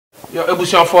Your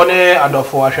ebusion for ne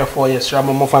adofo ahwe for yes ram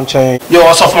mo fan chen. Your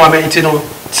osof ma menti no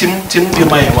tim bi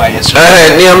man wa yes.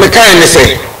 Near me kind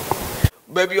say.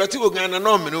 Baby you ti Ghana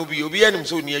no me no bi obi anim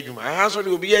so ni adwuma. Ha so de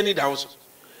obi ani da wo so.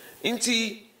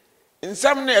 Nti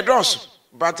nsam na edos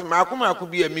but maako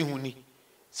bi amihuni.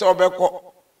 Se obekọ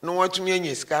no watumi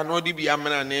anya sika no de bi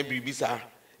amana na ebribi sa.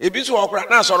 Ebi so okra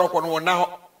na asoro kọ no na ho.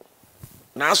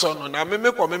 Na asọ no na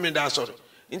memekọ memenda asọrọ.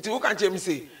 Nti wo kan chem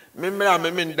say memra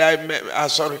memenda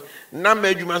asọrọ. Na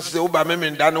madwuma se wo ba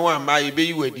memenda no ama ebe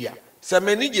yi wadia. Se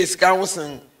mani je sika wo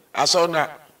sen asọ na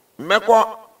mekọ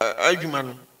adwuma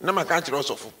no na maka kire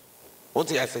osofo. Wo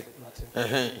te ase.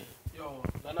 Yo,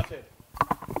 Nana Fe.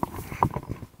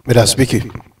 May I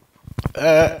speak?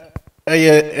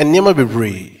 Enema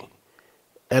bebree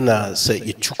and say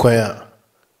Ichukaya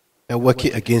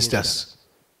working against us.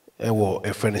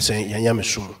 A friend saying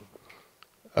Yanyamesum.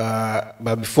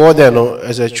 But before then,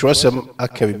 as a trust I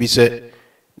can be said,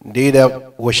 they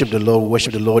that worship the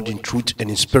Lord in truth and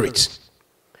in spirit.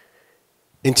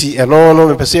 Inti no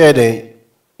me pese de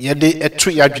ye de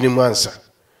etru yadwene mu ansa.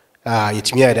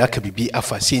 Yetimi ade aka bibi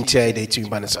afa sintia de yetimi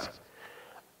banasa.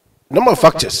 Number of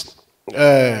factors.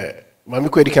 Mami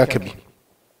ko edika aka bi.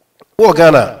 Wo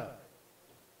Ghana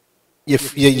ye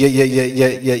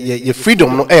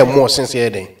freedom no more since ye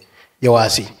den. Ye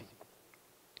wasi.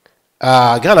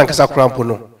 Ghana nkasa krampo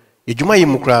no. Ejuma yi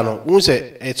mukra no. Won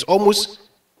say it's almost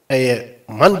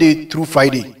Monday through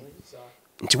Friday.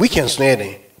 Until weekends no ye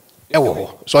den.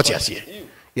 So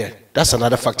yeah, that's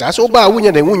another factor. I saw ba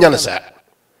wunya den wunya na sa.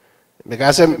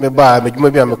 Because me ba me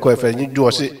djuma bia me ko efe ni do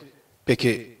se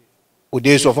peke o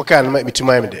days of kan me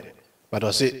timai me de. But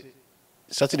I say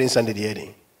Saturday and Sunday dey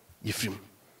den. You free.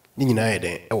 Ni nyina ye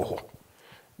den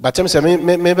But tell me say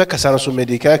me be kasa so me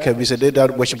dey can be say they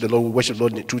that worship the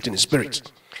Lord in truth and in spirit.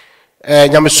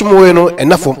 Nyame sumo we no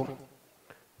enafo.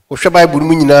 O hwe Bible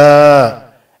mu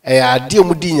nyina ade o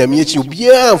mu di nyame echi obi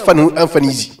amfa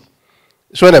easy.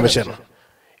 So na me say no.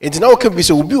 It now can be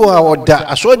so obi wa oda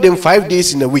I saw them 5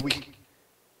 days in a week.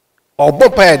 Or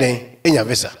bompa den enya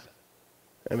visa.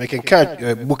 I can count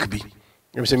book bi.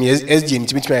 You say me SG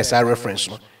intimate me as a reference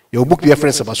no. Your book be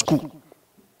reference about school.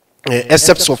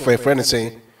 Except for a friend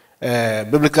saying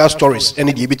biblical stories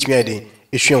any dey betimi ade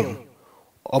ehwem.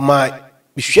 O ma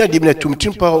bihwia dey na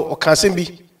tumtimpa o kansen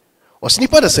bi. O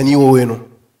sniper da sani wo we no.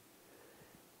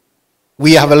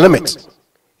 We have a limit.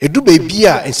 Edu baby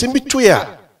a ensem bi to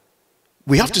ya.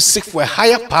 We have to seek for a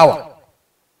higher power.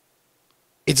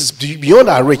 It is beyond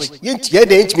our reach. Yenti ye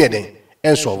den ntimi den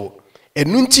enso wo.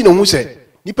 Enu nti no hu se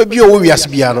nipa bi o wiase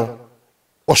bia no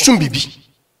osum bibi.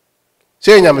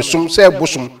 Say nyame sum say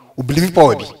bosum o believe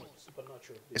power bi.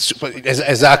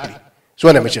 Exactly. So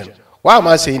when I mention, why am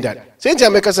I saying that? Say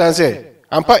nyame ka san say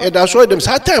ampa e da so dem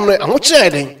sa time no aho kire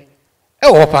den e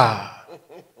wo pa.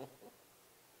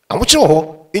 Aho kire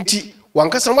ho nti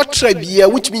wankasa ma try bia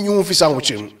which mean you fit aho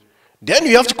kire. Then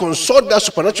you have to consult that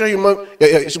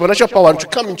supernatural power to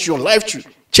come into your life to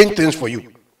change things for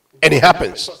you. And it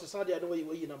happens.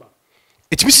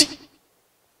 It's missing.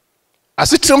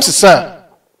 As it comes to son,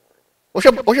 what's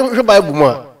your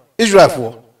Bible? Israel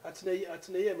for.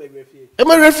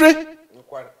 Am I referee?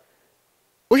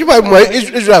 What's your Bible?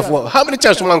 Israel for. How many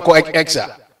times someone call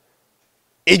exile?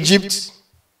 Egypt,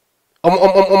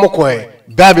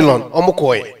 Babylon,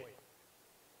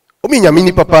 Ominya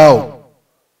mini papa.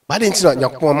 But didn't know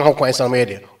Yakupon ma kwan san me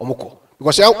de omukọ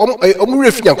because omu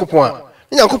refi Yakupon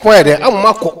ya de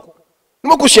amako no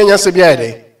mako hia nyanse bia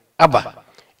de aba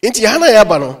enti hana ya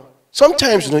aba no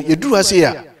sometimes no you do as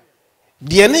ya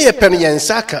de ne ye pen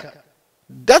yansa ka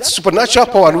that supernatural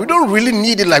power we don't really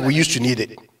need it like we used to need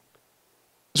it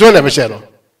so na me share no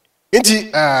enti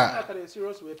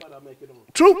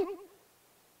true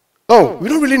oh we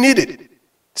don't really need it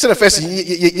it's the first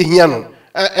hia no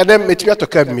and then metimi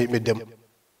atoka me dem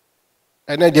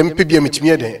and then them people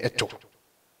mitimi den eto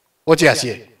what you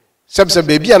say some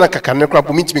baby ana kaka ne krap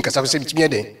mitimi kasa say mitimi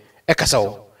den e kasa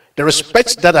wo the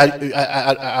respect that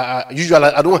I usually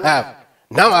I don't have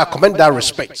now I commend that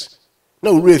respect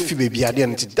now we feel baby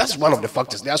and that's one of the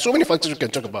factors there are so many factors we can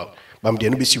talk about but I'm there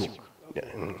no be see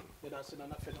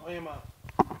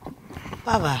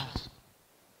Baba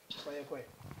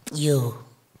you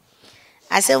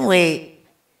I say we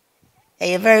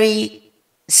a very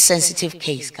sensitive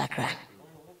case kakra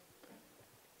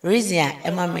reason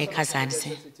Emma make us answer.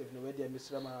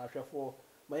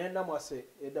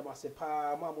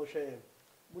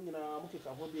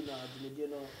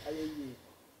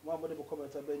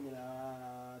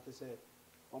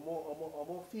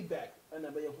 Feedback and I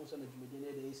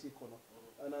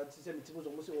and I say it's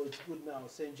good now.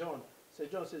 St. John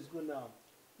says good now.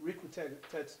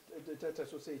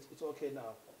 so say it's okay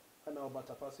now. And now but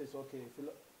Papa says okay.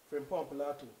 From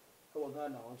Pompolato,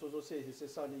 Ghana, and so say he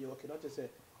says Sunday okay. Not to say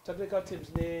technical teams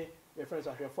ne your friends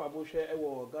are here for Abuche,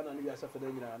 Ghana and US for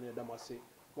them and Damasi.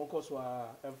 One course were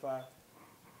Emfa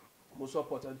most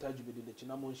support and Tajubi the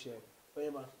Chinamon share.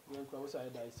 Oyema, young was I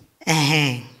dicey.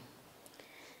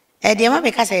 Dear,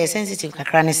 because I am sensitive,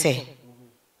 Kakrani say.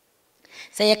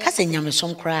 Say your cousin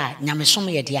Yamisom cry,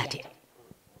 Yamisom ye diati.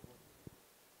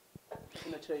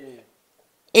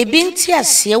 A bintia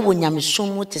see when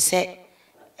Yamisom to say,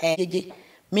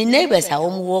 me neighbors are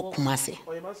home walk Kumasi.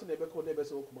 Or you must never call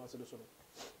neighbors or Kumasi.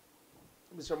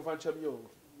 Mr. Fanchabio,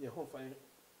 your home fine.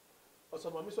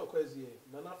 Also, my Miss Oquazi,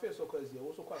 Nana face Oquazi,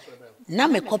 also quite now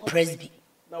me call Presby.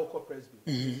 Now call Presby.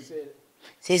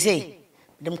 Say,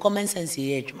 them common sense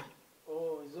here.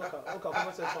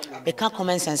 They can't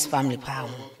common sense family power.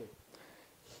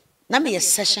 Now me a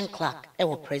session clerk. I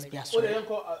will Presby as well.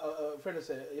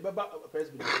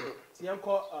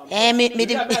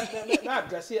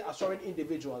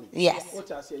 Individually. Yes.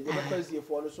 What I say, you Presby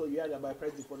for so you are by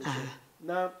Presby for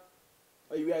now.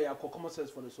 You are common sense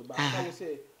for the so. But I will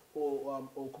say, oh,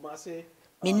 Kumasi.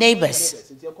 My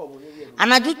neighbors.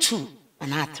 And I do 2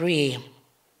 and I 3 a.m.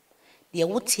 The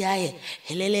Wotia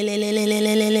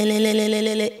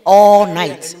all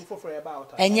night.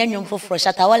 And yan for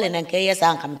Shatawal and Kayas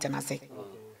and come to Nasi.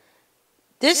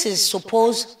 This is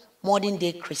supposed modern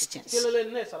day Christians.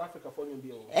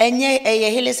 And ye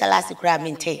a hilly salassi crab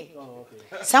in tea.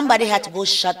 Somebody had to go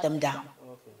shut them down.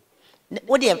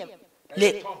 What do you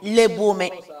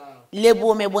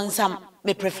label me when some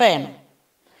may prefer?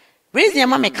 Reason your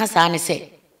mamma can't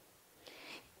say.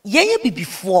 Ye be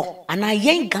before, and I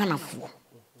ain't Ghana for.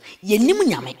 Ye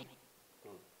nimunyame.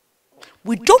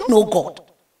 We don't know God.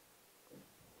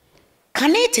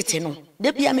 Can it no?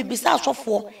 There be a me bisa so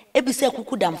for, e be say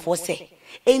kukudam for say.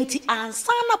 Enti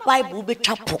ansana Bible be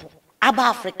chapo. Aba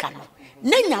Africa no.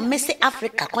 Nenya mese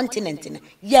Africa continent no.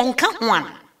 Yenka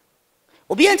one.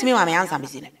 Obi enti me mama answer me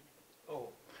sine.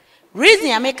 Reason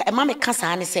I make a mama kasa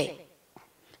ani say.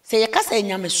 Say ye kasa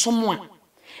enyame someone.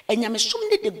 And Yamisum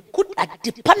did the good at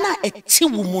the pana a tea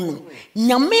woman.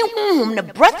 Yame the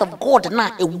breath of God na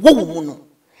a woman.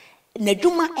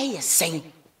 Neduma a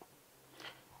saying.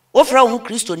 Ofra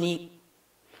Christo ni.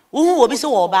 Who will be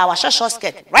so about a short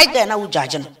skirt right there now,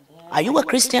 judging. Are you a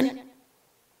Christian?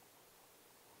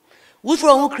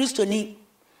 Ofra Christo ni.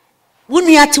 When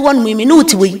we are to 1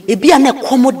 minute, we be an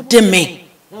accommod de me.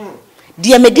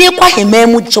 Dear Medea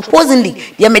him, supposedly,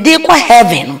 dear Medea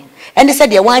heaven. And they said,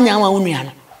 dear one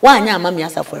young. Why na mama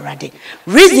yasa for rade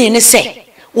reason is say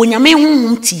onyame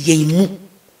honhom ti yemu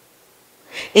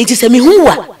enti se me hu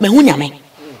wa me hu nyame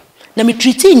na me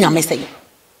treat nyame say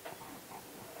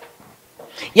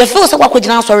you feel so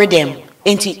kwakogina sorry dem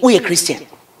enti we a Christian.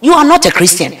 You are not a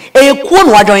Christian. E kuo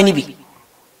no adwan ni bi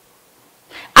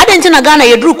adenti na Ghana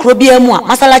ye duru kuro bia mu a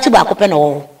masalachi ba akopɛ na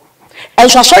wo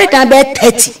enso sorry kan be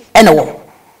 30 ena wo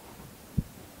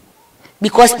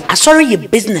because sorry your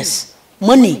business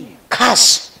money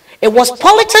cash. It was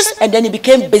politics and then it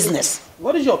became business.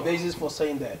 What is your basis for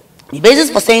saying that? The basis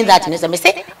for saying that is I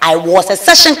say I was a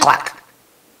session clerk.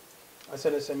 I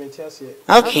said a cemetery.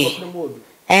 Okay.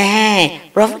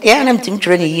 Prophet, yeah, I'm team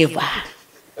training you.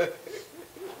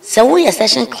 So we a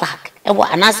session clerk.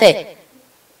 And I say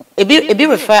it be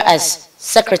referred as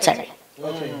secretary.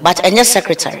 Okay. But and yes,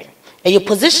 secretary. And your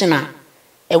positioner,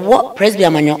 a what presbyter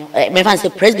me fancy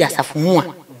presbyter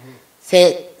asafumua.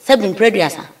 Say 7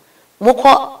 presbyter.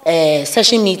 Woko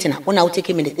session meeting when I will take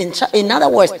a minute. In other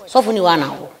words, so for you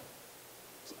now.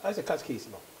 As a cat case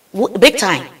now. Big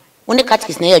time. When the cat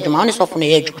case near you, man is off on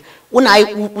the edge. When I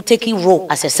will take a role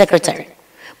as a secretary.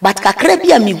 But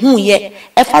Kakrebia me who ye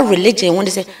ever religion when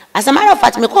they say, as a matter of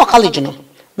fact, me call college, you know.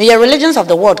 May your religions of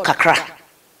the world kakra.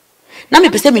 Now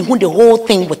me perceive me who the whole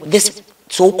thing with this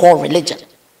so-called religion.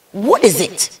 What is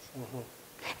it?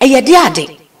 A ya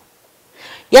dear.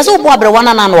 Yes, oh, boy, one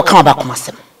and no come back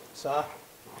myself.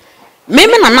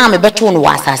 Meme na na me beto no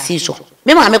wasase so.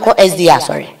 Me ma me ko SDR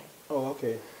sorry. Oh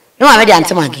okay. Me ma me de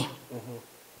antemagi.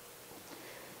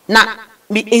 Na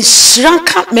me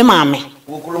enshranka me ma me.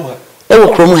 Wo krom ha. E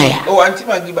wo krom ha ya. Oh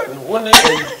antemagi ba no. Won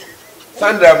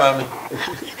Sandra ma me.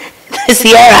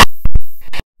 Sierra.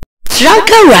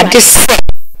 Shranka rade say.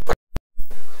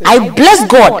 I bless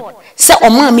God. Say o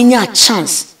ma me nya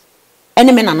chance.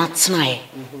 Ene me na na tena.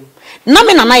 Na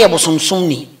me na na ye bosomsom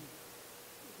ni.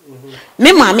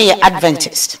 Me mama is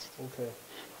Adventist. Okay.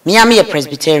 Me am a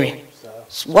Presbyterian.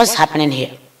 What's happening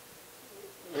here?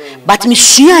 But me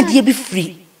sure dey be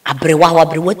free.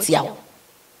 Abrewa tia.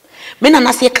 Me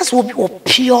na say cause we be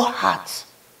pure heart.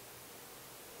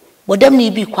 Bodam ni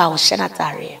bi kwa wo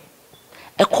shenatare.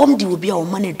 E kom di obi a wo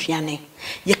man aduane.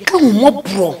 Ye ka hu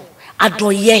mobro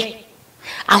adoye.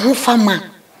 Ahofama.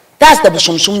 That's the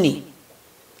bosomsomni.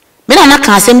 Me na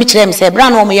kan asem bi kire me say bra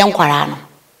na o me ye nkwara no.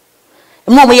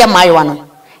 Mo ye mayewa no.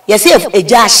 Ye say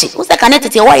eja ahye. Wo say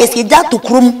kanetete wa ye say eja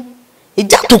tokrum.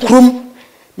 Eja tokrum.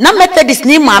 Na Methodist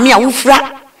ni maami a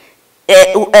wufra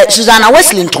Susanna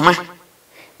Wesley ntoma.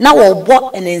 Na wo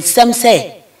bo ensem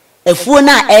say efuo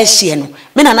na ehye no.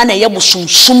 Me na ye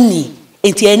bosomsomni.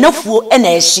 Enti enafuo na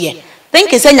ehye. Think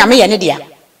say nyame ye ne dia.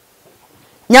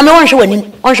 Nyame wonhwe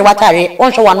wanim, wonhwe watare,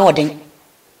 wonhwe wano oden.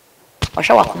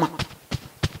 Ohwe wakoma.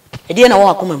 Edi na wo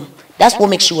akoma mu. That's what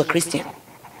makes you a Christian.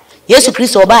 Yesu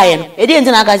Kristo obaye no. Edi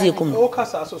enti na agazi ekuma. O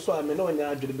kasa so I me no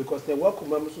nya adwene because the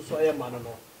wakoma mu so aye ma no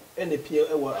no. Ene pie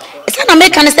ewa. Say na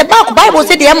make an say back Bible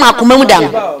say dey ma akoma mu dan.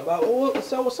 Ba o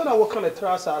so na wo kan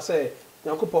trasa say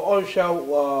Nyankopɔ onhwa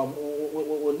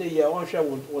wo ne ye onhwa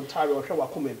wo tare ohwe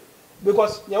wakoma mu.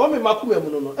 Because ya me makuma mu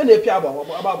no no ene pie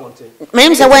ababonte.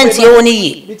 Me say wentie wo ne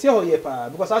yi. Bitie ho ye pa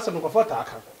because asem no comfort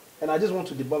aka. And I just want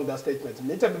to debunk that statement.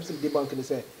 Later people debunk and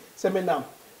say me now.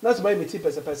 That's why me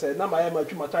person na my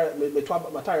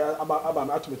material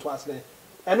about me twice.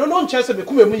 And no chance be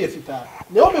kuma mu ye fita.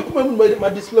 Ne o be kuma mu ma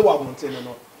display wa wonte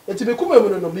no. Enti be kuma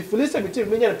mu no be feel say me team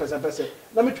me nya person.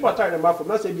 Na me twa material ma for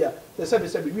na say bia say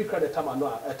we credit the time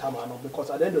no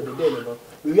because at the end of the day no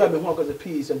we are me who cause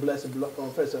peace and blessing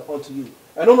confess unto you.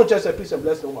 And no chance peace and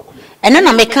blessing on kuma. And then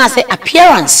I me can say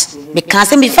appearance. Me can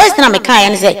say me first na me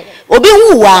can say obi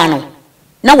hu wa no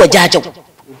na wa jajo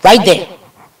right there.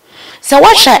 So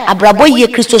what shall abrabo ye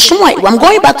Christo somo I'm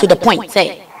going back to the point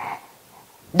say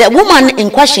the woman in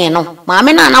question no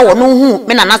maame na wo no hu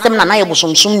me na nasem na ye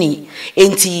bosomsom ni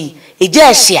enti eja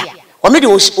ahia o me de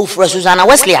ofura Susanna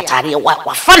Wesley atare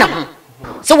wa fa na ho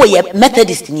so we ye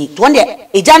Methodist ni to one de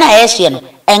eja na ahia no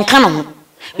enka no ho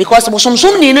because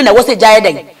bosomsom ni no na wo se ja ye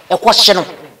den e kwhye no.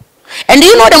 And do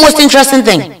you know the most interesting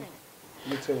thing?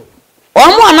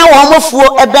 Omo ana wo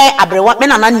mofuo ebe abrewa me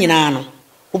na na nyina no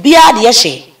obi a de ye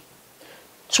hye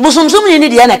bosomsom ni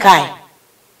de na kai.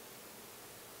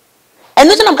 And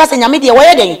nothing I'm casting nyame de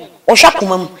why den o hwa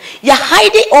komam you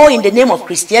hide it all in the name of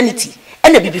Christianity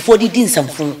and be before the din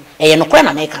samfun e no kwa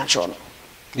na make an show no.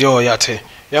 Yo yate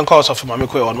young calls of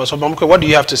Mamiko on so Mamiko, what do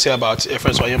you have to say about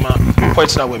friends Oyema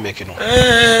points that we're making?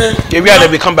 We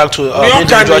are come back to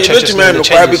individual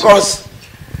churches because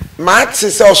Matt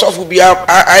says also be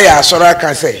I sorry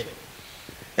can say.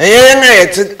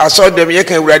 And I saw them you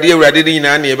can ready in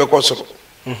any because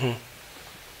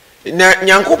na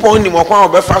Nyankopon ni mo kwa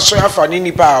obefa so afa ni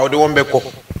nipa a ode won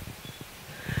beko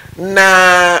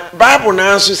na Bible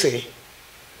na so say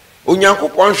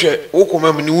Onyankopon hwe wo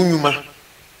komam ni unwuma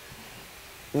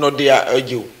no dia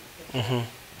ajew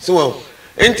so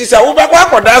enti sa wo beko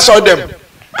akoda so dem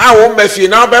a wo mafie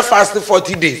na wo be fast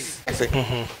 40 days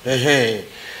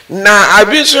na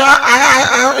abi so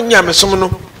nyamesom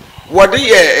no wo de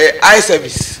ye eye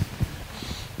service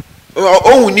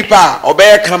o nipa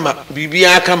obeye kama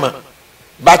bibia kama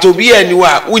but obi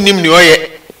aniwa unim ni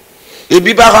oye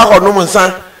ebi ba ka kono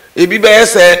nsa ebi be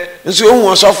ese nso ohu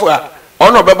osofo a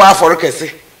ono beba aforo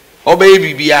kese obeye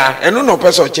bibia eno no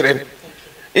peso kire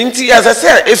nti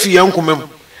asase efi yankomam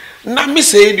na me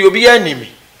say di obi animi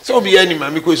so obi anima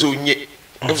me ko so onye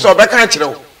so be ka kire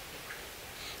wo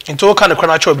nti o ka ne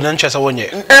kwana cho obi na nchese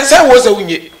wonye ense wo se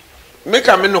onye me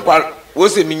ka me no kwa wo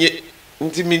se minye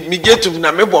nti mi getum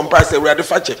na me bompa se urade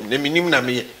fa che na minim na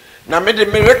me na me de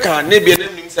mereka na bia na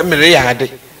nim se mere ya ade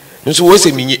nso wo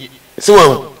se minye se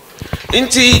wo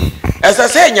nti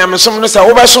esase nyamesom no sa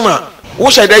wo besom a wo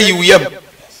hyeda yiwuyam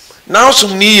na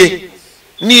osom niye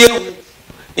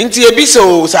nti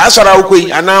ebiso sa asora wo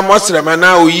koi ana mosrema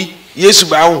na oyi Yesu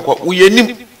ba wo wo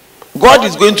yenim God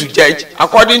is going to judge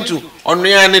according to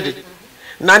onoya ne de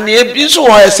na ne ebiso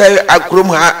wo ese akrom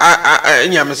ha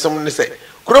nyamesom ne se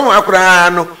krom akura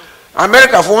no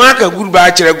America fo aka guru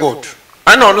ba kire God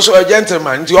ana ono so a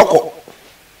gentleman nti okọ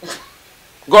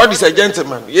God is a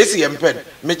gentleman yes ye mpen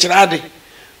me kire ade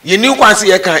ye ni kwanse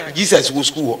ye kan Jesus wo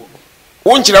school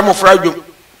wo nkire mo fra dwom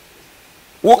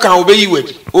wo kan obeyi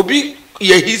wedi obi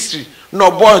ye history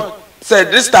no board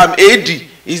said this time AD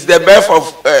is the birth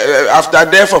of after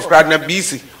death of Christ na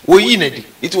BC wo yi na di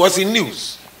it was in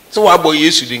news so wa boy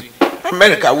Yesu din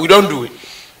America we don't do it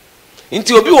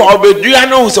nti obi wo obedua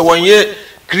no se wonye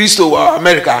Kristo wa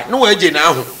America no wa je na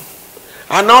ahu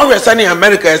ana o hwesa ni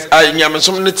America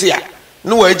nyamesom no tia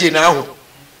no wa je na ahu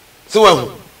so wa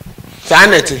hu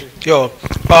sanete yo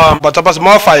but about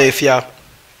more fire if ya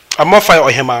more fire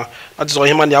Ohema that is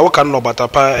Ohema ni awoka no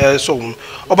batapa so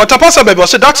Obatapa say baby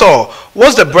say that's all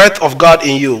what's the breath of God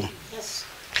in you. Yes.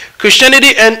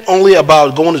 Christianity ain't only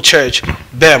about going to church.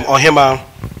 Bam, or him,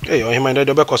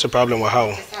 there'll cause a problem with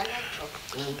how.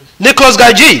 Nicholas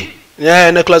Gaji. Yeah,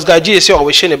 Nicholas Gaji is here.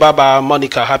 We shine Baba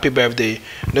Monica, happy birthday.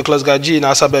 Nicholas Gaji,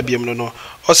 Nasa baby, no.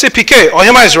 Or say PK,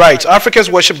 Ohima is right.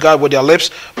 Africans worship God with their lips,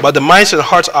 but the minds and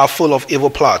hearts are full of evil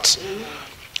plots.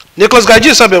 Nicholas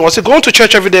Gaji said, was it going to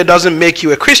church every day doesn't make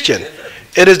you a Christian.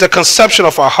 It is the conception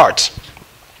of our hearts.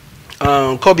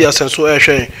 Kobe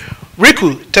Asensu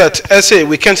Riku, Tet, essay,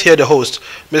 we can't hear the host.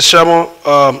 Miss Shamo,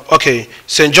 okay,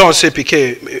 St. John say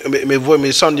PK,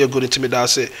 me sound you good into me that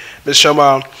say. Miss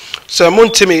Shama, so Moon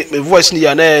Timmy, my voice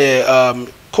near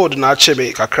code na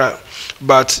chebe kakra,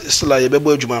 but still like a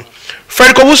baby juma.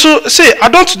 Fred Kowusu say, I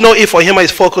don't know if Ohima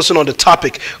is focusing on the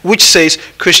topic which says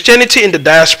Christianity in the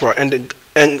diaspora and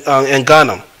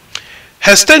Ghana.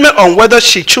 Her statement on whether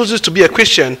she chooses to be a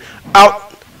Christian out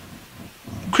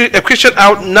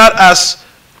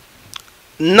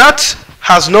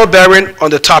has no bearing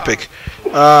on the topic.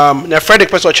 Na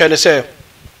Frederick person trying to say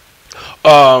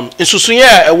in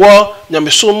Susunya ewo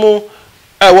nyamisumu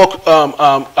ewo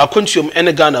Akwantuo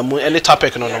any Ghana mu any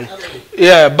topic no.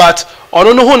 Yeah, but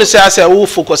ono no who say I say we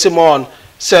focus more on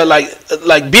say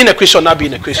like being a Christian, not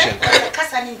being a Christian.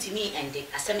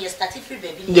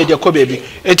 Baby.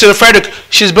 Into Frederick,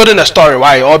 she's building a story,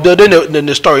 why? Or building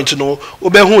the story to know who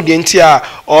the entire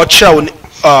or child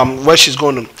where she's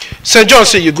going. St. John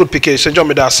say you good PK. St. John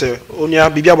me that say onya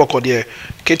bibia boko there.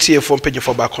 KTA phone page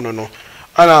for back on no.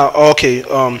 Ana okay.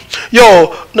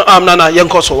 Yo no nana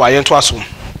yenko so why yento aso.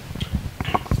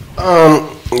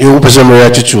 You person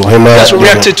reacted to him. Yes,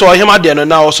 reacted to him at the end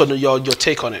now also your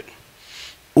take on it.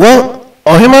 Well,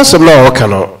 Ohima some now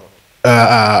cannot.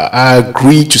 I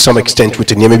agree to some extent with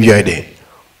the name of your idea.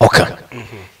 Okay.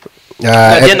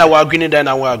 Again, I will agree. Then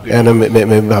I will agree.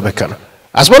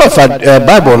 As a matter of fact,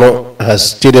 Bible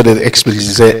has stated it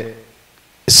explicitly.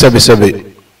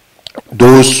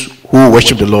 Those who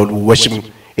worship the Lord will worship Him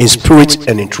in spirit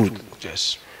and in truth.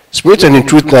 Yes. Spirit and in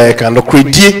truth, I cannot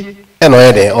create and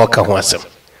or can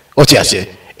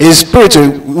in spirit,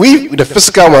 we the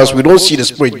physical ones we don't see the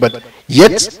spirit, but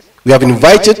yet. We have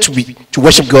invited to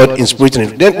worship God in spirit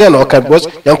and then okay, because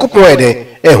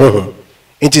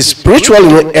it is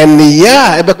spiritual and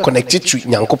yeah ever connected to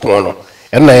Nyankopon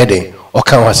and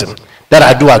that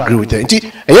I do agree with it.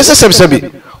 And yes, I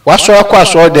what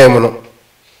them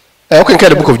I can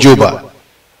the book of Job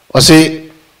or say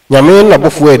Yamin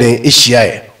Nabofu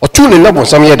Ishia or two in Nabon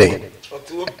some year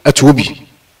at Ubi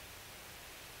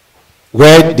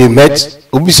where they met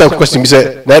Ubi some question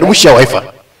said that we shall wife.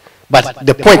 But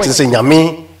the point is saying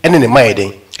Yami and in the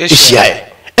Mayday is shy.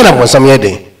 And I want some year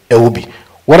day, it will be.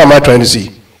 What am I trying to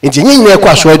see? It's in your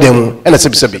cross where them and a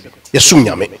sibby, assume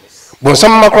Yami. When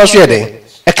some across your day,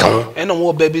 a count. And no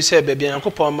more baby said, baby, and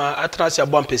Copoma, I trust your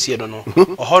bumpy here, don't know.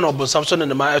 Or Honorable Samson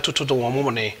and the Maya to 1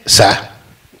 woman, sir.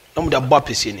 No more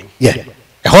bumpy seeing him. Yeah,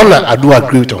 a honor, I do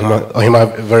agree to him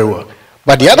very well.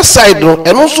 But the other side, though,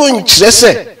 and also in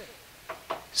Chese,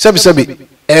 Sabi,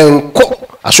 and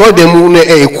I saw them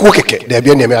a cook, there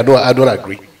be I don't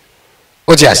agree.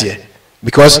 What you say?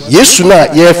 Because yes,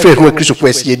 sooner, ye afraid when Christian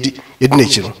Quest ye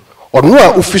nature, or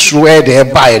no official where they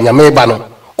buy and your may banner,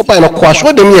 or by no quash,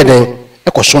 what them ye then,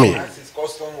 a costumie.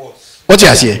 What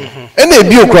you say? And they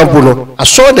be a crumble, I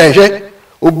saw that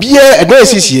Obia, a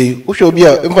NCCA, who shall be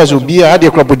a emphasis will be a idea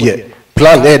crop dear,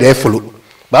 plan there follow.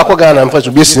 Bakogan and first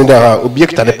will be seen there,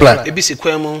 object at the plan.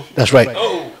 That's right.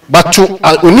 But to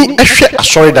only a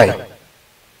sorry dying.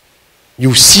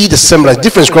 You see the semblance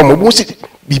difference from most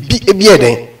be a beard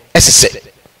as I said.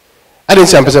 I didn't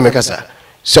say I'm Pessamacasa.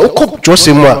 So cook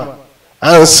Josimwa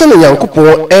and sending young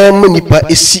couple and Manipa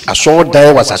is see a sword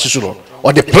dying was as usual.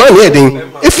 Or the plan heading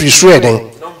if you swear then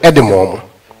at the moment.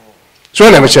 So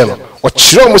I'm a channel. Or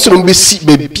children must be see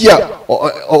baby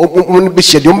or be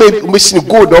shed you may missing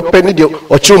good or penny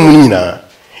or chumina.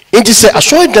 It is a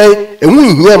sword dying and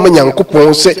we hear my young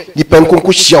couple say the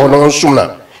pencushia on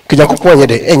sooner. Kupon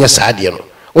yede enya sadia no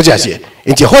o ti ase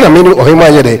enti ho na me no ohima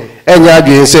yede enya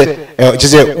adwen se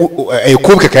just say e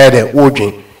kum keka de wo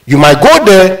dwen you might go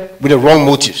there with the wrong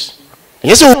motives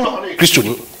yes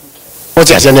Christian o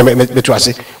ti ase na me to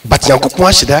ase but Yankopon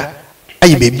ashida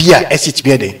ayi be bia esit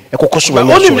be de e kokoso wa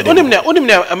onim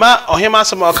ne ama ohima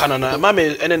asem o kana na ma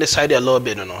me ene ne side a little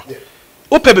bit no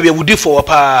o pe be wudi for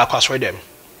pa kwasore dem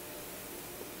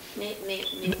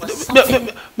Baby,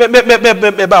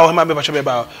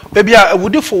 I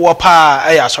would for wapa.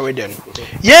 I sorry them.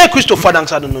 Yeah, Christopher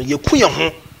Dansado, no, you queer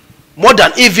more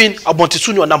than even a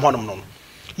Montesunu and Namhonum.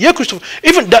 Yeah, Christopher.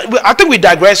 Even that, I think we're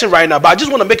digressing right now, but I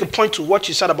just want to make a point to what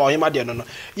you said about him at the end. No.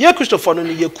 Yeah, Christopher. No,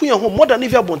 you kuya home more than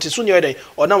if you want to soon your day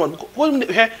or now. What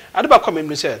here? I don't come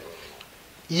and say.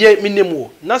 Yeah, minimum.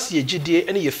 Nasi ye GDA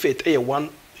any ye faith. One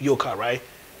yoka right.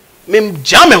 Mem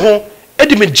jam home.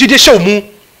 Edi me GDA show mu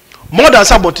more than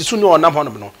sabon to soon or now.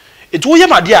 No. It will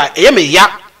my dear. Me ya.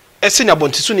 Esi na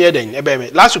bon tisu ne den ebe me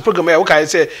last program e wo kai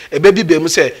say e baby be mu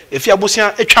say efi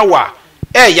abosia etwa wa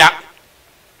ya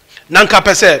na nka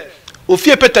pese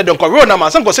ofie pete don ko ro na ma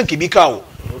san ko sen kibika o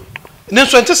ne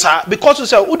so ente sa because you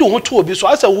say udu ho to obi so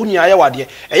asa wunu ya wade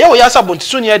e ye wo ya sa bon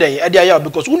tisu ne den e dia ya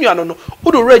because wunu ya no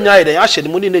udu re nya den ya hye ne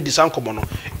mu ne di san komo no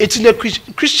it's in a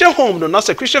Christian home no na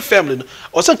say Christian family no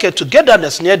o san ke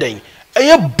togetherness ne den e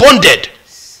ye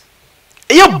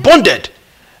bonded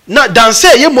na danse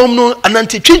ye mom no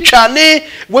anante twitwa ne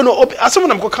when asem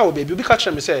na mkoka wo baby obi ka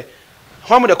kire me say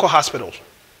how am they call hospitals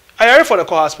I are for the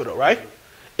call hospital right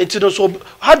into those so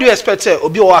how do you expect say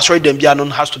obi o asori dem bia no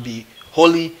has to be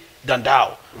holy than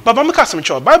thou but me ka some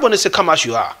church Bible say come as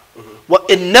you are well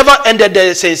it never ended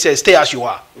there saying say stay as you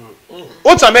are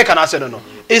what American I said no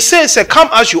it says say come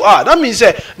as you are that means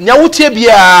say nya wotie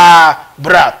bia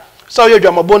bra so you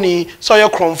dwamaboni so you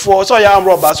kromfo so you am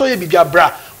robber so you bibia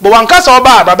bra but one case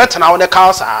oba bra better na on the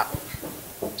house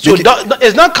so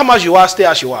it's not come as you are stay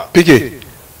as you are PK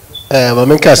but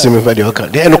men ka me fa de oka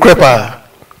de eno krepa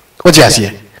o ti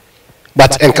ase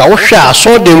but enka wo hwa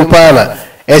so de mpa na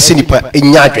esi nipa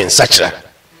enya adwen sachra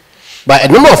but a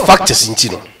number of factors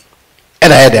intino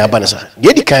and I had the abanasa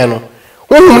de di kan no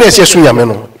won na ese sun nyame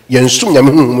no yen sun nyame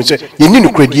hu mu se yen ni no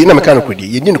kredi na me kan no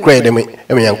kredi yen ni no kredi dem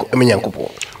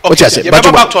emenyankopo. Okay, you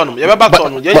back to him. You back to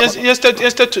him. You stay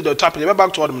to the topic. You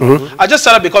back to him. I just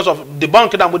said it because of the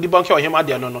debunking that would debunk him at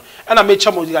the end. No, and I made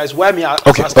some of you guys why me.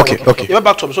 Okay. You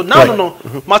back to him. So now, no.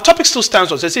 My topic still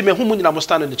stands on. Say, me who must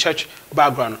understand in the church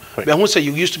background. Me who say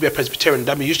you used to be a Presbyterian,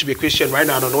 that means you used to be a Christian. Right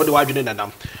now, I don't know why you doing that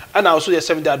now. And I also a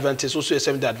Seventh-day Adventist, also a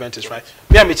Seventh-day Adventist, right?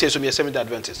 Me and me say so. Me a Seventh-day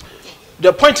Adventist.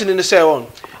 The point in the say on.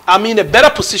 I'm in a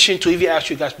better position to even ask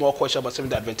you guys more questions about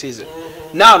Seventh-day Adventism.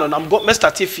 Now, no, I'm going to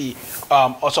start Tiffy,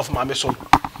 also of my mission.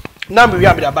 Now, we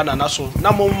have the banana, so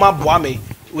now, my boy,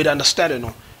 with understanding.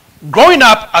 No. Growing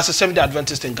up as a Seventh-day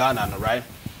Adventist in Ghana, right?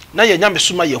 Now, you're not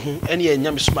Suma Yahoo, any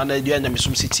Yamisuma, you're not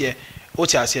Misum City,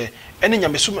 what I say, any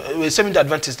Yamisuma, Seventh-day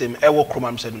Adventist, Ewo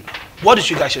Kromam said, what did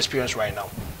you guys experience right now?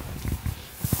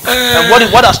 And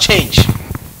what has changed?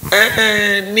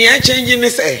 Near changing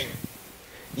is a.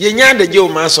 Ye nya de je o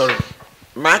ma sorry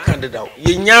ma candidate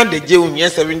ye nya de je o nya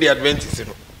 7-day Adventist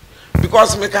no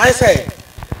because me kai say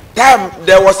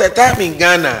there was a time in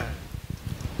Ghana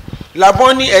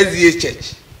Laboni SDA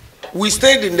church we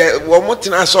stayed in the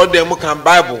womotina saw them can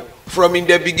Bible from in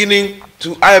the beginning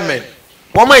to amen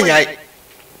woman nyai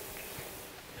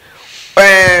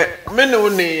me no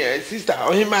ni sister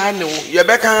ohima ne ye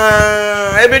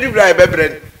beka ebedu bra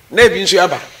ebebred na ebi nso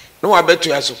aba no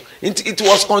abetu aso it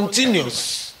was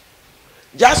continuous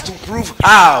just to prove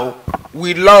how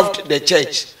we loved the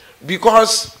church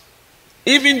because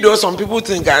even though some people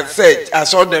think I said I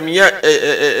saw them here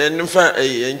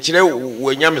in Chile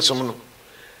when Yamisom no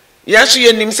yes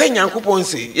you nim say Yankopon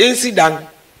say yensi dan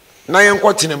na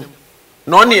yenkotinem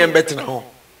na oni embetena ho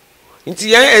nti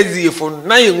yen eziefo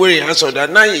na yen were answer that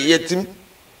na yetim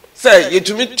say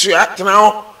yetumi tena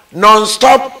ho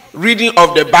non-stop reading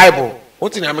of the Bible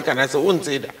what in American I say won't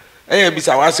say that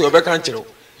bisa wase obeka nchiro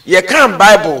you can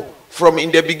Bible from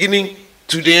in the beginning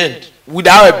to the end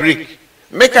without a break.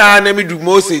 Make a name do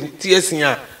most in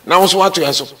TSN. Now, so what to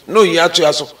answer? No, you have to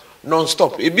answer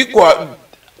non-stop. It be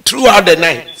throughout the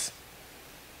night.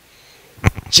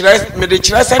 Me the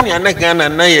chilasa ni anagana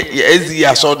na ezi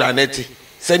aso da neti.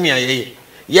 Seni aye.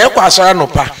 Ye kwa asora no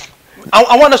pa.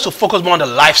 I want us to focus more on the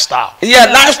lifestyle. Yeah,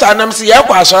 lifestyle. I'm saying ye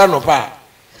kwa asora no pa.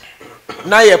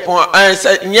 Na ye pon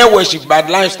say nye worship bad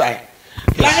lifestyle.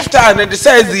 Lifestyle and the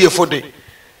size ye for the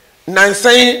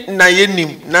Nansay na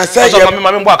yenim na say ye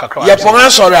pon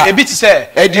asora e bit say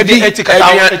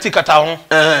etikata ho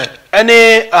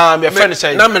any your friend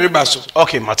say na meriba so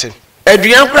okay Martin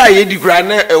aduan kra ye di kra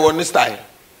na e won style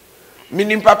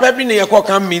minim papa bi na ye ko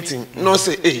kan meeting no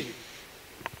say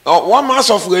one mass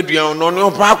of aduan no no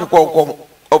pa akokọ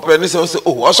openi say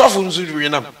osofu nzu wi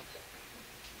nam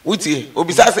wutie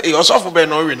obisa say osofu be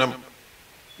no wi nam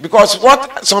because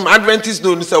what some Adventists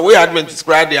don't say we Adventists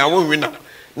cry they won't win now.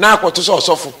 Now to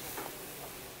suffer.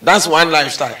 That's one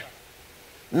lifestyle.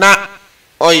 Now,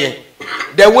 oh yeah,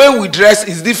 the way we dress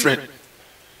is different.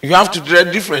 You have to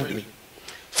dress differently.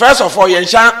 First of all, you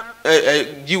shan't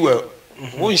jewel,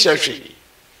 won't share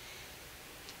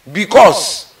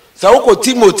because Sauko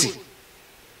Timothy,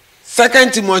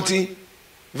 2 Timothy,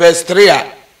 verse 3,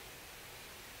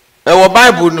 Our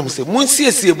Bible no say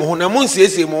Munsie mo na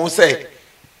Munsie mo say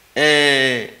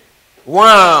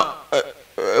one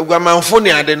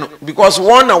Guamanfoni ade no because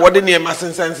one award near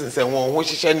Massen sense and one who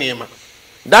share near.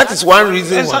 That is one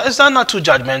reason. Is that not too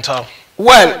judgmental?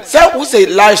 Well, so we say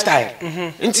lifestyle.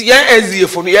 Into your easy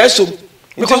for me, yes.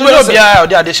 Because we don't be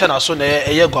the addition as soon as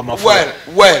a year gramophone.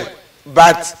 Well,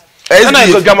 but and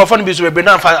I go gramophone because we bring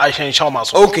down I can show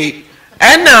myself. Okay.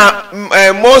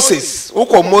 And Moses, who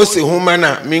call Moses, who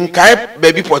manna, mean kai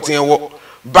baby potting walk.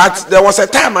 But there was a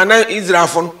time and Israel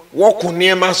phone walk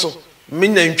near Maso,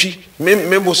 Minenchi,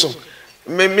 Membosom,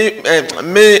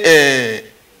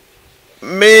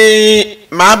 me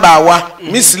Mabawa,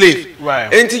 Miss Slave.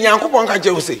 Right. Anything Yanko Ponka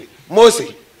Jose,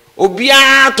 Mose,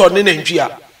 Obia Tony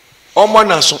Nenchia,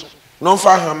 Omonaso, non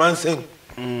far Haman sing.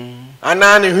 And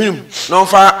I knew him, non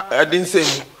far I didn't say,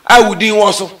 I would do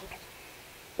also.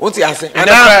 What's the answer?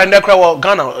 And the crowd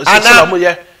Ghana,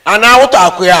 and now what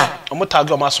are queer? I'm not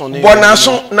talking about son.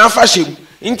 Bonason, na fashion.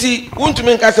 Inti, won't to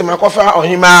make us a macofa or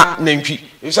him Nenchi,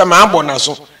 if some man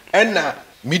Bonason, and now.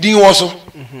 Meeting also,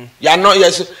 ya not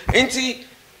yes. Inti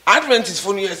Adventist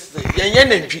for years, yan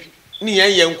near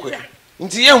young queer.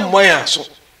 Inti young moya so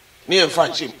near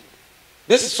function.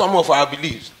 This is some of our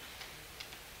beliefs.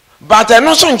 But I'm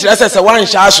not so interested as a one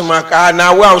shasumaka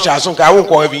now. Well, shasun, I won't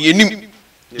call you.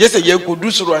 Yes, a year could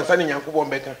do so and sending Yanko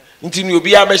Becker. Inti you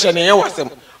be a beshan and you was them.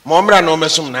 Mombra no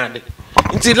mesum nade.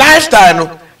 Inti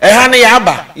lifestyle, a honey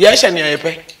abba, yes, and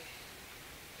yape.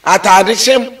 At the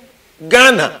same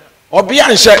Ghana. Obi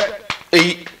anhye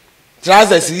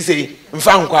trousers say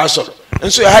mfa nkwa asoro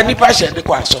nso ya nipa hye de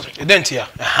kwa asoro dent ya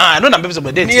aha no na be so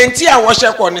dent ni enti a wo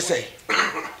hye ko ne say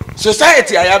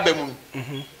society aya ba mu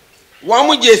wo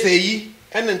mu je say yi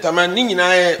ene ntama ni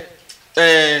nyina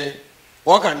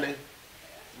wo kan den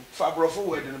fabrofo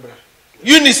word ne bra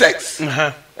unisex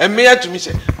me ya to me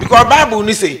say because Bible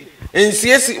ni say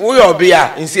nsiesi wo yo be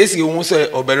a nsiesi wo say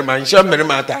oberima nhye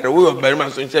merima atare wo yo oberima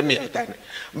so nhye me atare.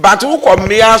 But who come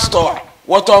mere store?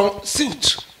 What on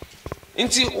suit?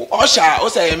 Inti Osha,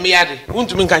 Osa Yamiad, won't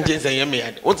to make a change a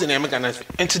Yamiad. What's in American?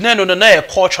 Inti no a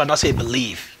culture, and I say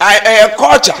believe. A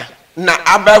culture. Na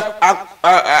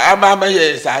Abba,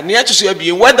 yes, I near to see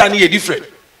being well than different.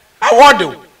 I want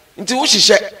to. Into what she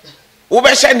said.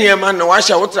 Over near man, no, I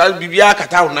shall what I'll be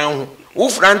town now. Who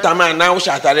front man now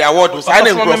shall I award to sign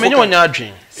on your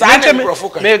dream. Sign make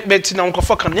Uncle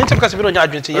Fokan, because we don't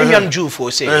judge young Jew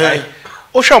for say.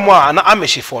 Oshamwa na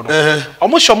ameshi for no.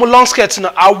 Almost long skirts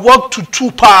na I walk to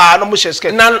 2 pa no mo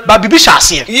skirt. But bibi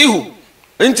shase. You.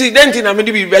 Incident na me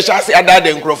bibi shase ada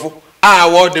de nkrofo.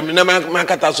 Award dem na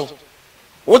makata so.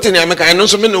 What in America no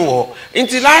so me no.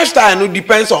 Inti lifestyle no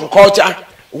depends on culture,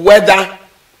 weather,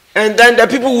 and then the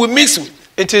people we mix with.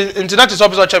 Into that is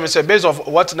opposite chairman said based of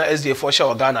what na SDA for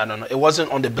sure Ghana no. It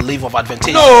wasn't on the belief of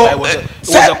advantage. No, it was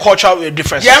a cultural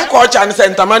difference. Young culture and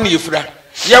sentamani ifra.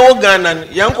 Yawo Ghana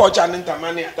young culture and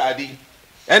tamani atadi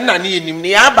enna ni enim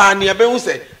ni aba ni abe hu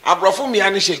se abrofo mi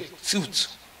ane she suit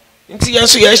nti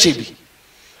yenso ye she bi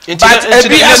but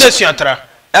ebi asuatra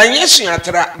anye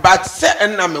suatra but se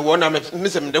enna me wona me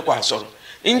se me de kwa asoro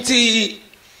nti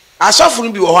asofo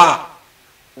bi wo ha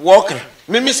worker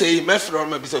me say me from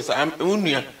me bi so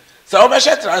unua se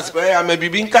obehye transfer ya me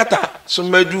bibi nkata so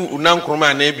madu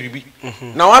unankroma na ebibi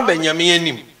na wa banyame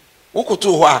anim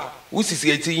wokoto ho a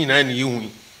usisi eti nyina na yehu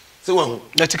se wahu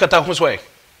na tikata ho so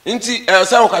nti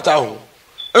se okata ho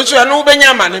nso ya no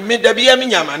benya ma ne me da bia me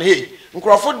nyama ne hey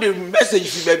nkrofo de message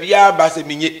fi ba bia ba se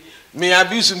menye me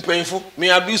abuse mpanfo me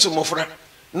abuse mofra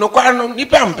no kwar no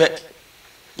nipa mpe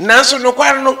nanso no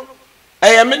kwar no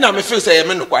me na me feel say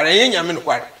me no kwar enya me no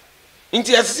kwar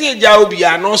nti asese eja obi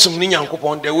a no som ni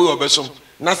nyankopon de we obesom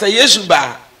na se Yesu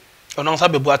ba ono nsa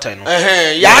bebu atan no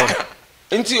yaka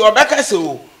nti obeka se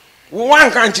o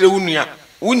wanka nkyere wunua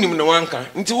wunim ne wanka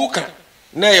nti wuka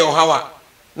na ye ohawa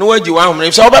na waji wa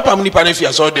homre so obepam nipa na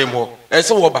fia so dem ho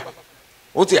ese wo ba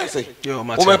wuti ase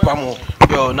obepam ho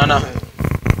yo nana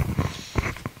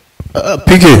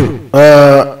PK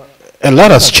a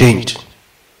lot has changed.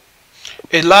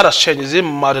 A lot has changed. Is it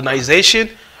modernization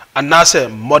and now say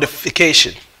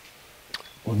modification?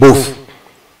 Both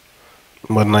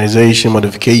modernization,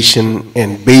 modification,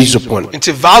 and based upon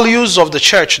into values of the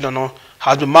church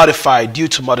has been modified due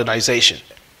to modernization.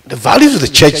 The values of the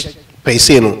church, per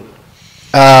se,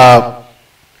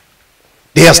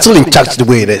 they are still intact the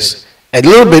way it is. A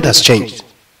little bit has changed,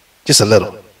 just a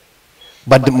little.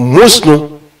 But the most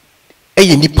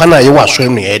you are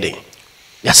showing me heading.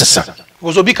 Yes, sir.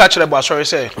 Because Obi catch the boss, sorry,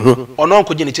 say, or no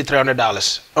could you need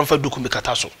 $300 and for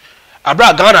Dukumikataso.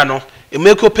 Abra Ghana, no, a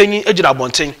make your penny, a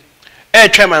bonting.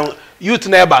 Chairman, youth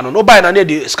na eba no buy na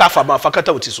the scarf ama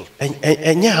fakata utiso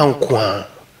enye hankwa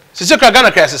sisi kra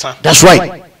Ghana crisis. That's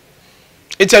right.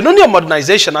 It's a no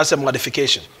modernization as a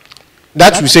modification.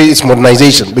 That we say it's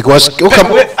modernization because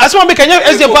as one make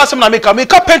as the pass na make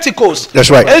Pentecost. That's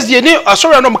right. As the new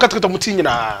sorry no makata muti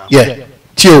nyina. Yeah.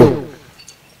 Tio.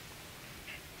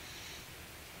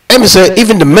 And say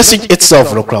even the message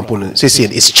itself no crampon say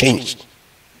it's changed.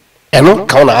 And no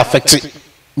can affect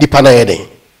the pana yede.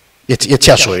 Yet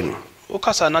showing.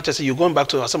 Okasa not say you going back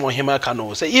to someone him can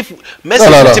know. Say if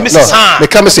message to Mrs. The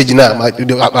can message now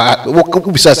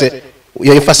we say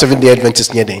you for 7-day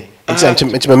Adventist near day.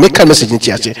 It's make a message in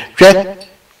church.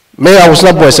 May I was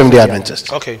not born 7-day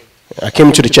Adventist. Okay. I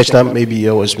came to the church now maybe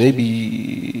I was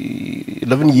maybe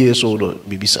 11 years old or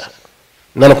maybe sir.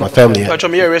 None of my family. But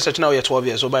from your research now you're 12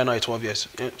 years, so by now you're 12 years.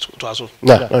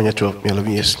 No, you're 12,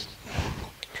 11 years.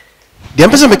 The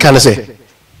empress can say,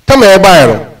 tell me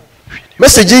about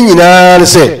messaging in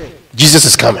say, Jesus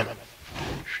is coming.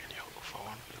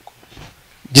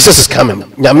 Jesus is coming.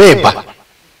 Nyameba.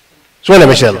 So when I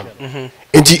mention,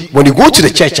 when you go to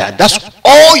the church, that's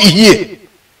all you hear.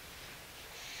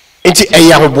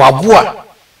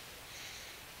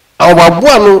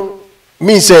 Our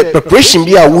means preparation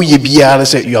be a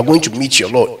say you are going to meet your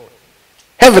Lord.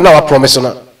 Heaven our promise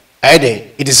on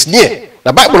it is near.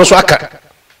 The Bible also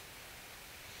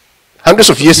hundreds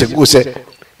of years ago say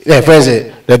friends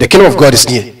that the kingdom of God is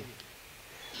near.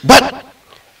 But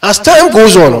as time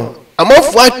goes on, I'm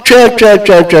off what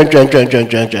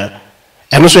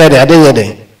and also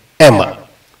the Emma.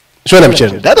 So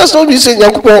that does not mean say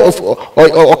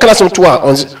or class of two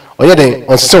on so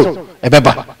a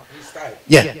beba.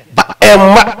 Yeah, but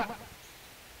Emma.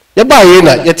 You buy in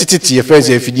a titi your friends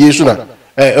if you sooner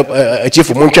a chief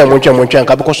of Monchan,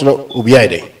 Cabocono,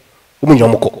 Ubiade,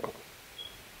 Umyomoko.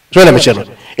 So I'm Michelle.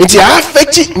 It's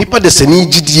affecting Nipa de Seni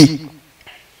GD.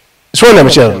 So I'm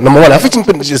Michelle. Number one, affecting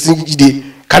GD.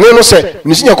 Can you say,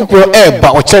 Missing Yakupo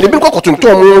Eba or Charlie Bill Cotton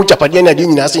Tom Japadiana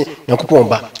Dinasi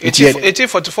Yakupomba?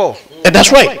 1844.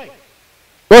 That's right.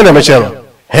 No, Michelle.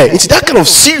 Hey, it's that kind of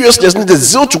seriousness, the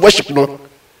zeal to worship, you know.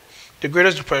 The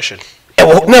Greatest Depression.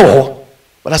 No.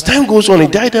 But as time goes on,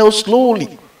 it died down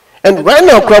slowly. And right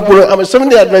now, I'm a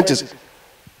 7-day Adventist.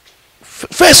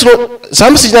 First,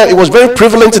 some it was very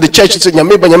prevalent in the church. It said,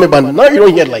 Yameba. Now you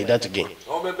don't hear like that again.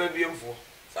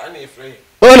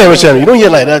 Oh, no, you don't hear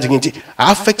like that again.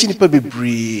 Affecting people be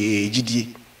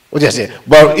GD. What do I say?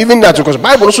 But even that, because the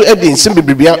Bible also had the Nsem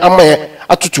baby.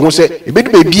 I to say, a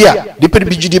bit baby, the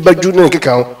PBGD by June and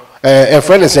Kakao. A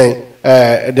friend is saying,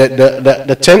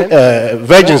 the 10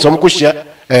 virgins, some Kushia,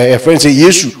 a friend say,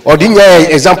 Yesu, or the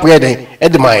example at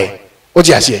the mine. What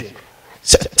do I say?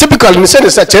 Typically, in the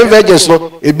sense that 10 virgins,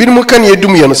 no, a bit more can you do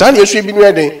me on the sun, you should be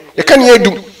ready. You can you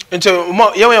do. Until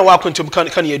you are welcome to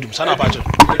can you do, son of a.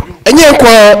 And you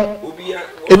inquire,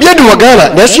 if you do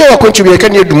Magana, that's your country,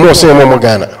 can you do more, say,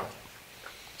 Mogana?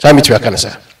 Sammy to a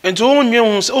cancer. And to own you,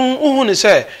 who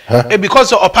say,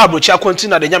 because of Pablo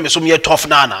Chacontina, the Yamasum yet tough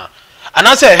nana. And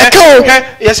I say,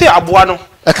 yes, Abuano,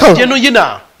 a count, you know, you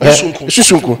know,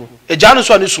 Sunku, a Janus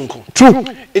one is Sunku. True.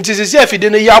 It is as if he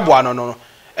didn't Yabuano, no.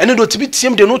 And it would be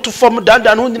him the note to form that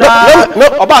no,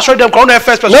 about show them crown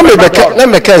first person. Let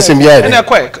me cancel him yet.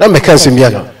 Let me cancel him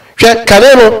yet.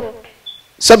 Canelo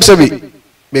subsidy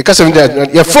because of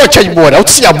that. You're for church board. I would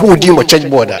see a board or church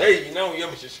board.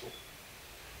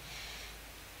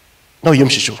 No, you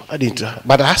show. I didn't,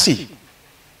 but I see.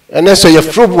 And then so you're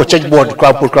through church board,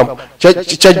 crump,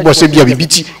 church board, say,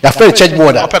 BT, your friend church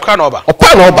board, or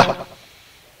Panoba.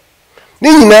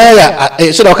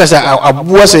 Nina, so I say, I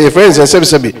was a friends and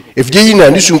service. If you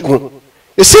and Nishunku,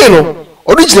 you say no,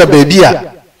 original baby.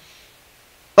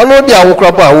 I know the our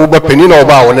crop over penny or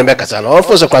bow on the Mecasan, or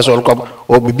first across all crop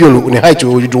or be built in a height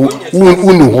to do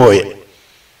Unu.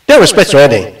 Their respect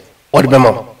already, or the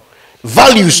memo.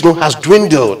 Values no has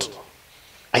dwindled.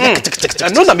 I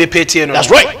know that me pay. That's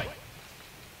right.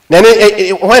 When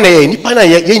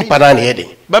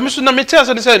but Mr.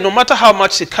 Namita said, no matter how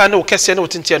much it can or Cassian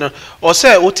or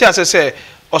say, what I say,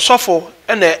 or suffer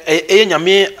and a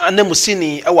yammy and the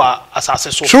Musini, our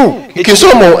assassin. True. You can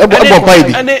so more about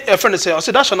baby. And a friend say, I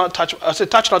said, that shall not touch, I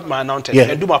said, touch not my anointing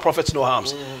and do my prophets no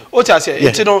harms. What I say,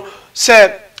 you know,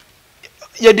 say,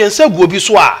 you didn't say, will be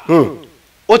swa.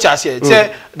 What I say,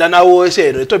 then I will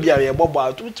say, to be a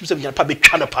bob to public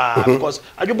canapa because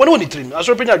I do one dream. I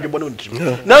surprised you one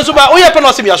dream. Now, so by open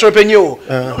us, I surprised you.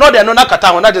 No, they are not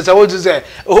Kata, not just I would say,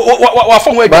 what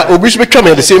from where we should be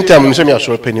coming at the same time, and send me a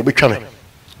short penny, be coming.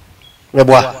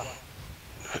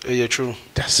 You're true.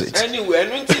 That's it.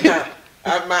 Anyway,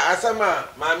 Asama,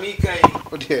 Mammy Kain.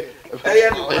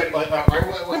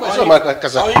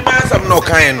 Kasa. No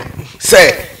kind.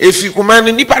 Say, if you command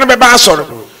in Nipan Bassor,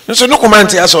 so no command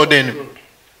to us or then.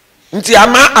 Nti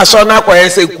ama asona kwa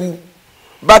yese ku.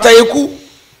 Bata yeku.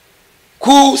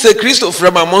 Ku se Christo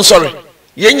from amon sorry.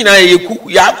 Ye nyina yeku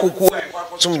ya kuku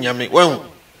akwasom nyame. Wan.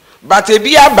 Bata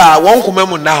bi aba won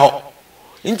komam na ho.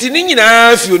 Nti ni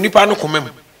nyina fi onipa no komam.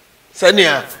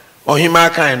 Sania ohima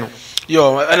kan no.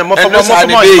 Yo, and more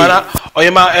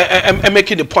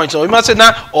making the point. So you must say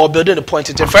now or building the point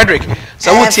into Frederick.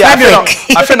 So what I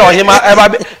feel him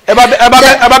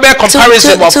about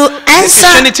comparison to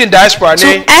answer diaspora.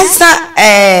 To answer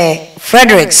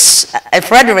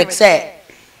Frederick said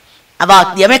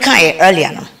about the American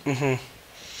earlier. No.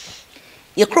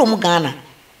 You chrome Ghana.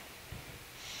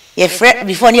 Your friend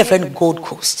before your friend Gold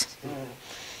Coast.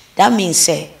 That means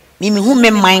say me who me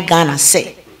mind Ghana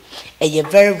say a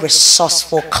very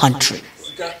resourceful country.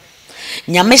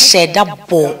 Nyame said that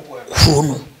bo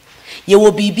kruno. You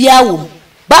will be biawu,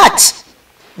 but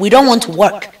we don't want to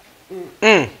work.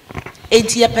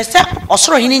 80%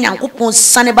 osoro hini nyankopon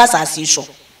sane basa asiso.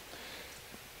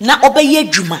 Na obeye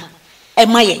dwuma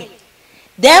emaye.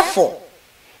 Therefore,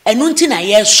 enunti na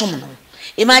ye som no.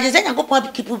 Imagine say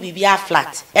nyankopon keep bibia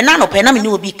flat. And na no pe na me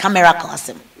no be miracle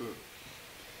asem.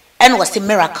 And was a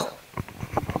miracle.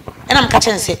 And I'm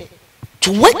catching say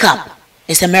to wake up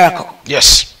is a miracle.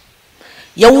 Yes.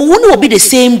 Your wound will be the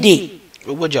same day.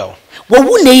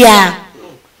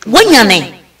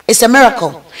 It's a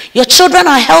miracle. Your children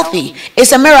are healthy.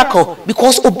 It's a miracle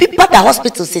because Obipa the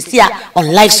hospital says here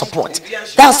on life support.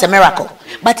 That's a miracle.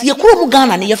 But you kuro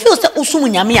Ghana and you feel that usumu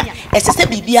nyamia as a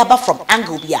bibiaba from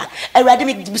angle bia. A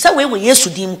radimic bisa we yesu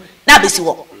dim na besi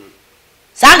wo.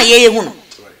 Sana ye hunu.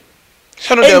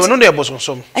 So no there no there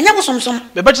bosom. Anya bosom.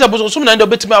 Be better bosom na ndo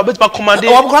betima command.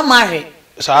 O grandma marry.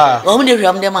 Sa. O me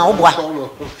hwam dem a wo boa.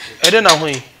 E dey na ho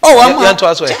yi. Oh, am. Yan to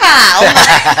aso e.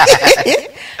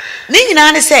 Ni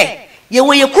nyina ne say ye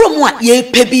we ye krom a ye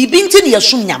pe bibi nti ne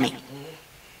yesum nyame.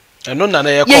 Eno na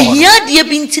ye ko. Ye hia de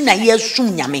bi nti na ye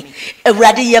sum nyame.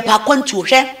 Awurade ye pa Akwantuo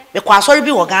hwe me kwa asori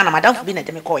bi wo Ghana madam fo bi na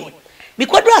de me koye. Me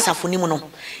kwadru asafo ni mu no.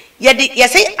 Ye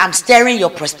say I'm stirring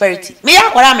your prosperity. Me ya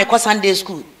kwara me ko Sunday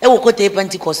school. E wo ko te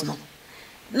Pentecost no.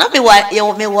 Na me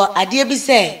wa ade bi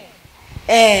say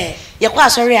ye kwa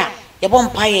asori a ye bom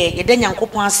paye ye de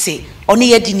nyankopon ase oni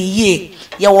ye di ni ye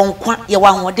ye wonkwa ye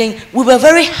wa hoden. We were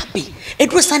very happy.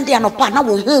 It was Sunday anopa na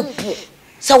wo hope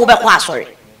say wo be kwa asori.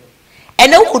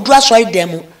 And now could do asori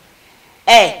dem.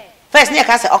 First near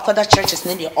cast Okoda churches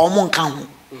near omo nka ho.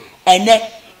 And then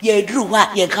ye drew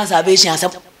what ye can salvation as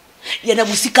ye na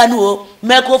musika no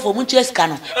meko for muntu esika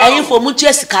no ayin for muntu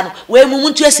esika no we mu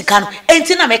muntu esika no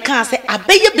enti na me kan say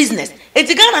abeye business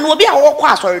enti Ghana no obi a wo kwa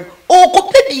asori o ko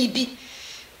pe bibi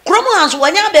kromo hanso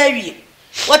wanya ba wie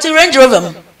what Range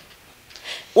Rover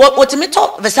what me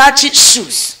top Versace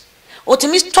shoes what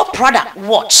me top Prada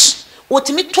watch what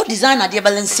me top designer de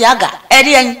Balenciaga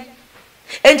edi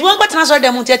enti won kwatena so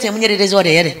dem ntete munye de zo de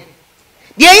yede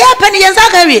de ya pa ni yenza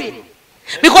ka wie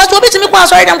because obi timi kwa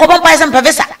so dem ko pampa sem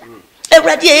pavesa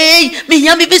Everybody, me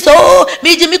yam be so,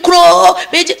 me Jimmy Crow,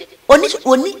 me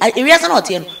oni area not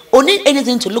here. Only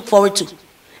anything to look forward to.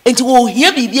 And to will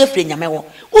hear be a friend, Yamewo.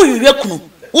 Who you reckon?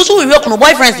 Who's we reckon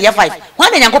boyfriends here 5?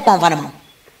 One and Yanko Pon Vanamo.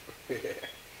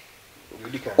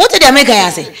 What did America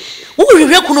say? Who you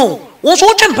reckon? What's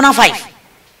what champion 5?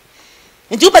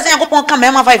 And 2% Yanko Pon come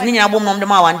Emma 5 in Abom on the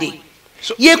Ma one day.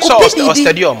 So ye could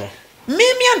stadium. Me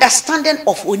understanding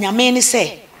of Unyameni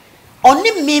say.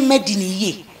 Only me medini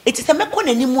ye. It is a mekon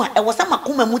anymore. I was a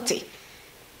makuma mute.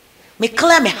 Me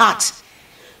clear my heart.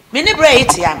 Me never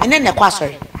ate ya. Me ne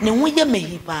kwasori. Ne wuye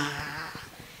mehi pa.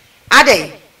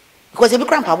 Ade. Because every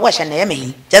grandpa wash and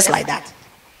mehi just like that.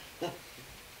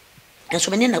 And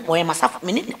so me ne boy myself.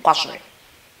 Me ne kwasori.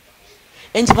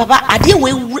 And papa ade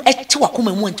we eti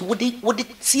wakuma mu nti wo de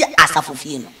tie asafo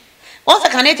fie no. Once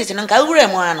can it is nka wure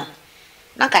mu ano.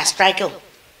 Nka strike o.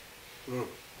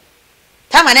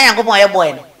 Tama na yango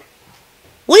boy no.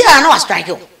 We are not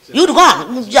striking. You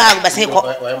gone. You are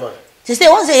the They say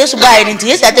once you buy it into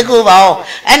yes, I take over all.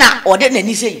 And I ordered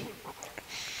any say.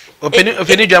 Open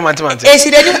German to what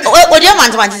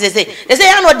German say. They say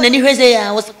I'm not any way say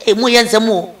I was a million some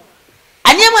more.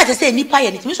 I never want to say any pie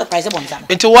and it's surprise about them.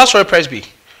 Into what sort of Presby?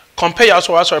 Compare your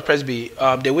sort of Presby,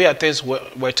 the way things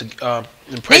were to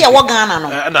in Presby. They walk Ghana.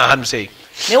 And I had to say.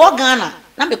 They walk Ghana.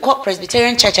 Now be called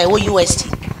Presbyterian Church, I will UST.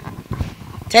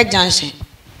 Ted Johnson.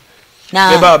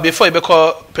 na before you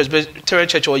call Presbyterian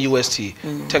Church or UST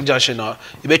Tech Junction or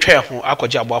you be try ho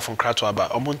akwaje abo from Krato aba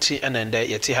omonti enende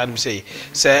yeti hanum say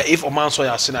if oman so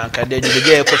ya sina anka de be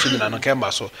ge ekoto nyina no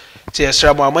kemba so ti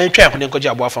esra mo aman twa ho ne kwaje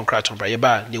abo from Krato bra ye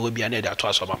ba ne we bia na de ato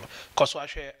aso mama koso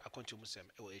ahwe Akwantuo Nsem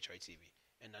e wo HRTV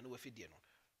and na no we fidie no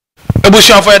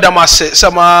ebushafo edamase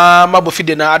sama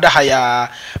mabofide na adahaya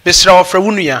besra ofra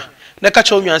wunua na ka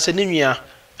cha onwa se ne nua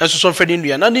enso so mfrɛ ne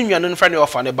nua na ne nua no mfrɛ ne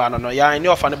ofa ne ba no ya ne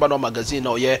ofa ne ba no magazine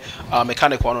no ye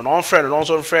mechanical no mfrɛ no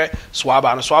so mfrɛ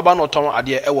swaba no ton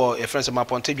ade e wo e friends ma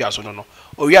ponte dwa so no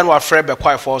owia no afrɛ be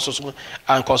kwai for so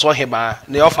ankoso hema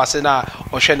ne ofa se na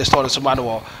o hwɛ ne store so ma no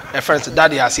wo e friends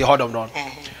daddy has he heard of no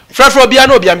frɛ bia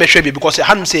no bia mbɛhwɛ bi because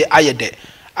hanum say ayede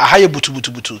ahaye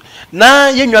butu na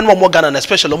yenwa no mo Ghana na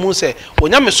special mo se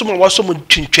onyame so mo waso mo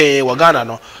twintwe wo Ghana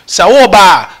no sa wo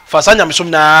ba fa sa nyame so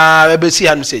na ebesi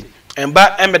hanum say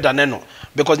emba emedane no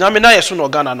because nyame na yeso no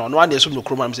Ghana no na yeso no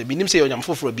kroma say binim say onyam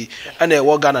foforo bi na e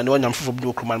wo Ghana ne onyam foforo bi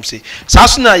no kroma say sa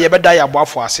so na ye beda ya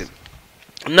boafo ase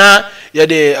na ye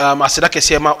de aseda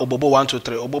kese ma obobo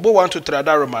 123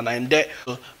 adaroma na ende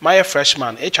my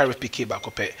freshman HRPK ba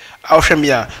kope awhwem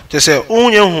ya te say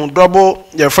unye hu double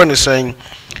your friend is saying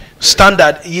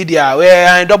standard yidia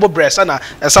we double breast na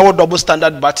esa wo double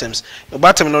standard bottoms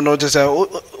no te say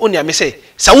unia me say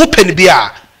sa wo pen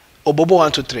bia obobo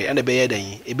 123 and be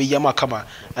yeden e be yama kama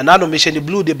and now me the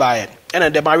blue de buy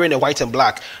and the marry in white and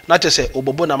black not to say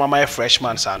obobo na mama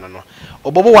freshman sa no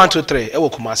obobo 123 e wo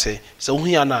kuma say so hu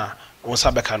ya na won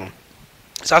sa beka no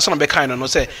sa so na beka no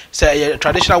say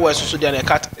traditional wear so dey na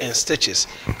cut and stitches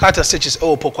e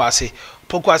wo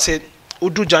pokwase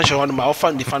udu junction one ma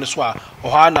ofan the fan so a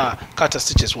o na cut and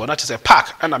stitches wo not to say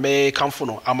pack and na me kamfo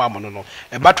no amamo no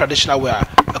e ba traditional wear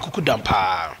akuku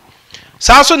dampa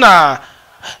sa so na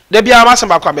de bia ma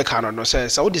samba kwa meka no say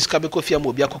wo disika be kofia ma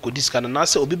obi akoko disika na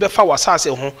say obi be fa wasase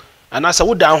ho ana say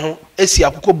wo dan ho esi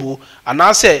akoko bu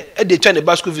ana say e de twa ne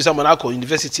ba school visa mo na akọ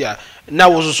university a na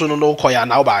wo so no kọ ya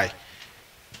na wo bai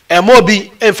e ma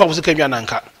obi emfa wo sika nwa na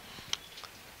nka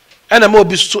ena ma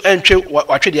obi so entwe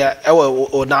watwe de e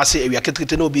wo na ase ewia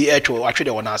ketekete na obi etwe watwe de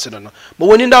wo na ase no ma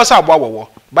woni nda so abo awowo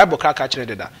bible kra ka kire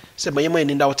deda say mayema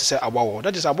ni nda wo te say abo awowo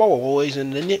that is abo awowo is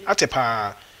ni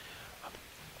atepa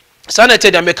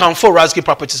Sanete de mekan for Rasky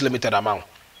Properties Limited amount.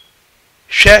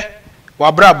 Hwe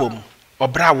wabrabom,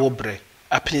 obrawo bre,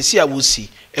 apinisi a wosi,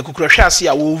 ekukura hwe ase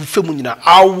a wo femu nyina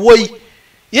awoi.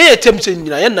 Ye temte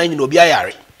nyina ye nan nyina obi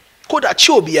ayare. Koda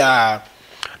chi obi a.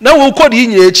 Na wo kodi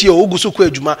nyina echi o ogusu kwa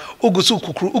adwuma, ogusu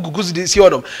kukuru, ogugusu di si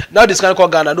odom. Now this kan ko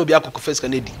Ghana no obi akoko first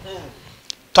Canadian.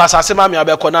 To asase ma me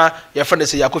abekọ na ye friend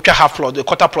say yakotwa half plot, the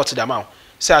quarter plot the amount.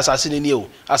 Say asase ni o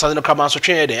asase no kraman so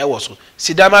twen den e wo so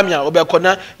sidama mia obekọ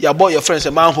na ya bo your friends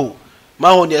manho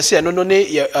ne say no ne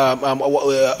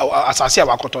asase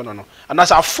abakoto no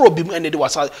anasa afro bi mu ene de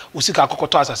wasa usika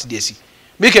akokoto asase de asi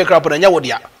make crap na nya wo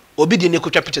dia obi di ne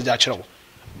kotwa pictures da kire wo.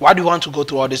 Why do you want to go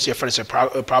through all this your friends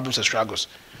problems and struggles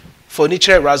for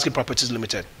nature Rasky Properties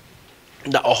Limited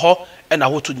na oho and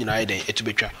ahoto nyina den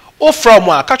etubetwa o from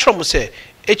a ka kire mo say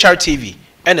HRTV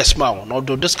and a small no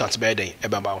do discount be den e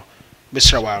bamba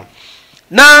Mr. Wow.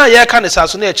 Na ye kan sa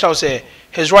so na e chaw say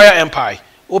His Royal Empire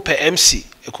ope MC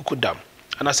ekukudam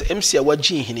ana say MC a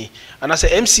wagi hini ana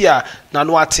say MC a na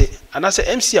no ate ana say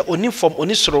MC a oni form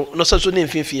oni soro no so ne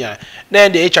mfimfin a na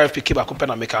the HRPK ba kompa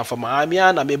na make am for ma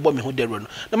na me bo me ho dero no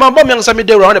na ma bo me nsa me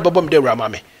dero na be bo me dero ama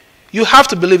me. You have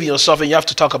to believe in yourself and you have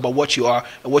to talk about what you are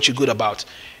and what you're good about.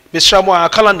 Mr. Mo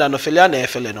calendar no felia na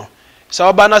efele no.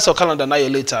 So bana so calendar na ye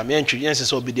later me entry yense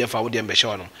so obi dey fa wo dey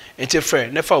mbehye no enti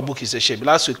friend never book is a shame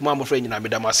last week mo friend nyina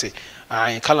medamase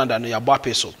calendar no ya bo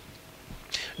apeso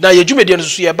na ye dwumede no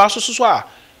so ye ba so a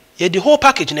ye the whole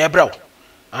package na e bra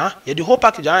ye the whole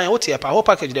package what ye pa whole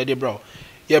package dey bra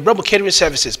ye bra catering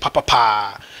services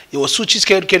papa ye was suchi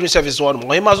catering service one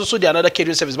mo hima so dey another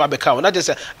catering service ba be ka na just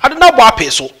say ade na bo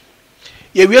apeso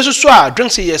ye wi so a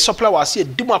drinks ye supply was ye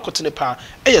dimu akotene pa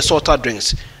e ye salted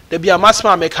drinks. Debia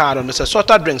masma make hard no say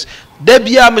salted drinks.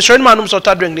 Debia Mr. Manum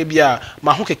salted drink debia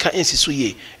ma ho keka ensisu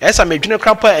ye. Esa me dwene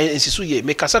krampa ensisu ye,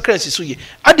 me kasa kra ensisu ye.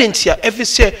 Adentia every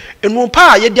say enu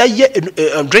pa ye dia ye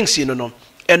drinks no no.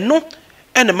 Eno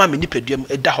ene ma me nipaduam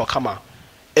eda ho kama.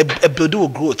 E build your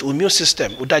growth, immune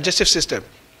system, or digestive system.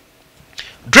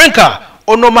 Drinker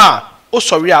onoma o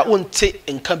sorry a wonte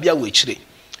enka bia we chire.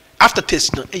 After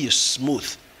taste no e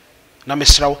smooth. Na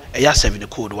mesraw e ya 7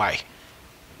 code why.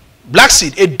 Black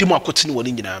seed edimu akotini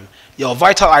woni nyinam. Your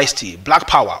vital iced tea, black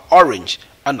power, orange,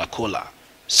 and a cola.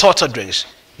 Salted drinks.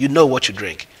 You know what you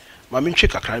drink. Mami nche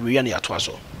kakra we ya na yato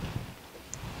aso.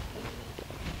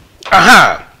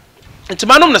 Aha. Nti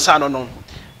manom na sa no no.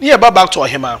 Ni e ba back to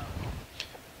ohema.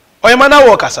 Oye mana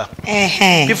wo kasa.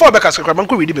 Before be kasa kra man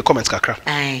ko read the comments kakra.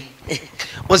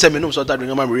 Won say me no so that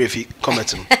ring ma refi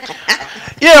comment.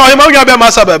 Yeah, oye ma nya be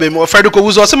masa be me Frederico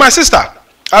Wuzo say my sister,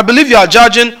 I believe you are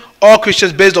judging all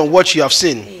Christians based on what you have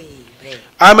seen.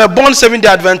 I'm a born Seventh-day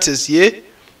Adventist, yeah.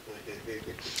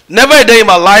 Never a day in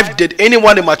my life did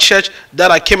anyone in my church that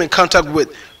I came in contact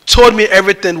with told me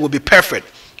everything would be perfect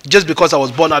just because I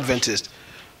was born Adventist.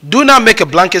 Do not make a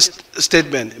blanket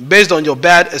statement based on your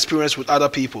bad experience with other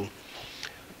people.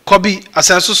 Kobe,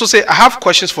 as I also say, I have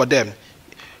questions for them.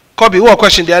 Kobe, what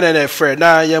question the other friend?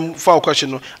 Now I am for a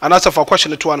question and answer for a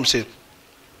question to one say.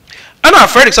 And I'm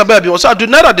afraid also I do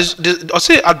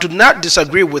not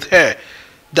disagree with her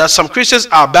that some Christians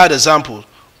are bad examples.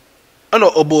 I know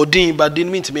Obodin, but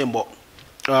didn't mean to me about.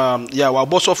 Yeah, well,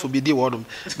 boss off will be the word,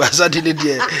 but I didn't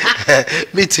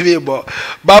mean to me about.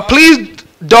 But please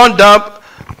don't dump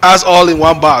us all in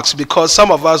one box because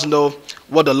some of us know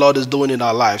what the Lord is doing in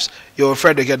our lives. You're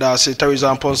afraid to get that. Say, for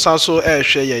example, Sanso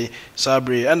share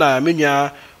Sabri, and I mean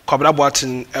ya Kobra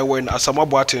Boatin, when Asama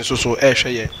Boatin so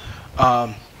share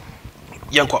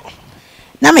Yanko.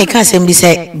 Now, me can't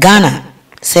say Ghana,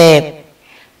 say.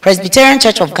 Presbyterian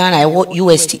Church of Ghana,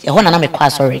 UST, I want to name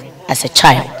sorry, as a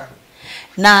child.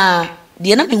 Now,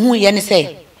 the enemy who you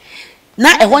say,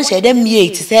 now I want to them ye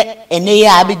to say, and they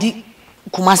are abidi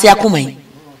Kumasia Kumai.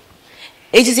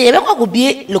 It is a could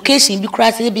be location, be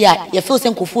crashed, be a your first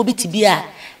and cophobia to be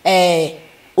a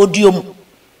odium.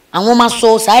 And woman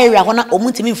so sorry, I want to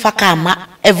omutimi fakama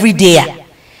every day.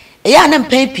 A young and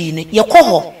pain, your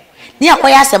coho, near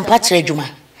Koyas and Patrejuma.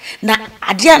 Na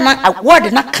adia na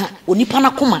award na ka onipa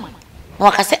na koma na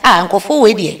waka se nkofo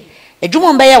we de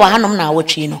adwuma mbe ye wa hanom na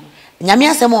awotwe no nyame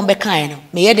asem on be kan no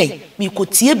me ye den me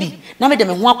kotie bi na me de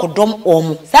me ho akodom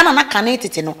omo sa na ka na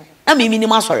tete no na me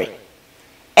minim asore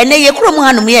ene ye kuro mu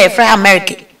hanom ye fra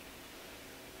America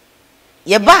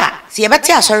ye ba se ye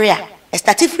beti asore a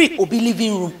start free obi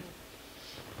living room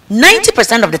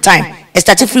 90% of the time a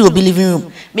start free obi living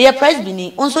room me ye price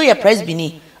bini onso ye price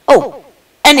bini oh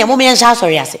any moment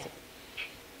sorry I say.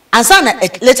 And so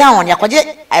later on,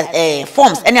 you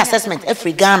forms any assessment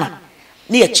every Ghana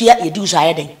near Chia you do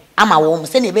shading. I'm a woman,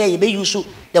 send you use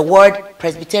the word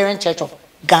Presbyterian Church of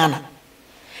Ghana.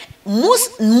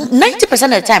 Most 90% of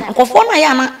the time, Uncle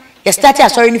Fona you started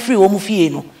sorry free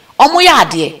omufieno. Omoya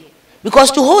dear.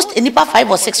 Because to host a nipa 5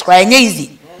 or 6 cry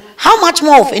easy. How much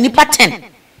more of a nipa 10,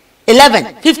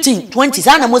 11, 15, 20?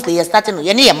 Sana mostly you're starting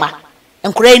your ma.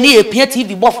 And cry near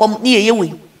TV bought from near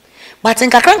you. But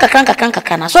in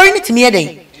kakranka, sorry, need to me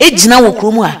again. Ejina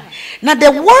wokrumua. Now,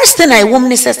 the worst thing I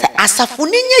woman says,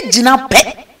 Asafuninya jina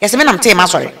pe. Yes, I'm telling you,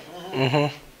 sorry.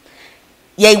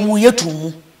 Ye wuye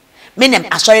tumu.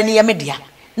 Menem, sorry, near media.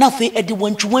 Now, fe edi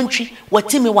wantry, what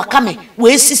Timmy wakame,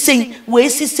 where is he saying,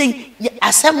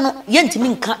 Asam no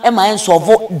yentiminka, Emma and so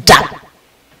vote da.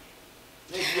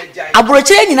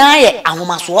 Abroche in I,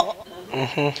 Ahumaswa.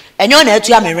 And you're not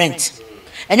to have me rent.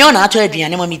 And you're not to have the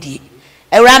animal media.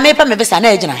 A ramepa me besa na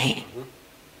ejina he.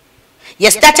 Ye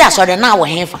start asore na wo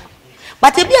hefa.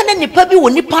 But e bia na nipa bi wo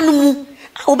nipa no mu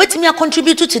a obetimi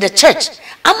contribute to the church.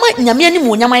 Ama nyame ani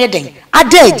mu nyama ye den.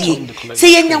 Ada adie.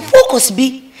 Say ye nya focus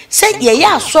bi. Say ye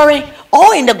ya sorry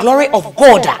all in the glory of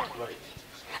God.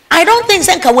 I don't think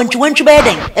senka wantwi be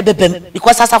den e bebem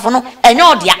because asafo no enye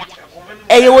odia.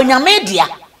 Eye wo nyame dia.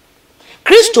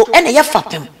 Kristo ene ye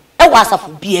fapem e wo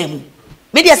asafo bia mu.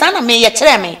 Me dia sana me ye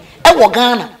kire me e wo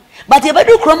Ghana. But you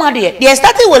better come out there. They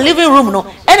started with living room, no,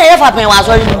 and they have happened was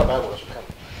already.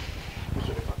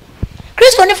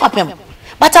 Christo ne fapem.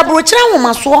 But a brochra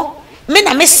woman so, men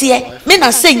a messie, men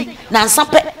a sing, nan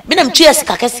sampe, men am cheers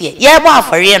kakesi. Yeah, boy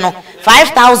for you know,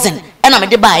 5,000, and I'm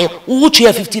a buy, which you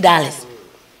 $50.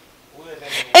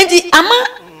 And the ama,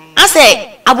 I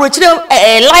say, a brochra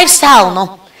a lifestyle,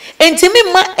 no, and to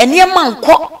me, ma, and your man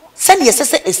quote, send your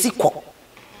sister a sequel.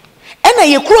 And a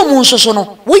ye crow moon so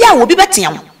no, we are will be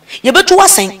better. You better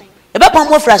was saying, a better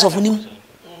more flash of him.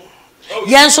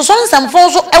 Yan so some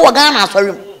phones so ever Ghana for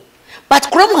him. But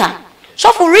Cromha,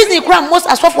 so for reason, cram most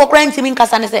as for crying to me,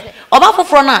 Cassandra say, about for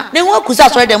Frona, then what could I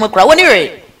swear them cry? When you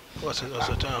read,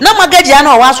 no, my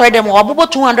Gagiano was read them or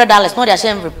about $200, not their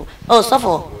shame. Oh, so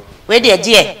for where dear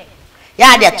dear,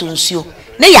 ya dear to ensue.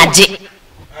 Nay, ya did.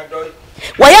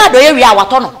 Why are the area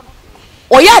watono?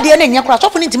 Or ya dear name, your cross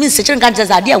often to me, such a country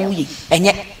as idea, and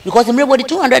yet because the everybody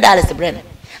 $200 the brand.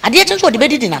 I did just what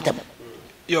debated in them.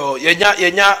 Yo,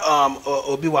 yenya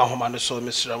obiwa homano so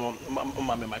Mr.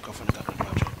 Mama microphone.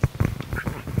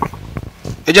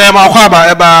 Eja ma kwaba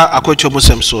eba Akwantuo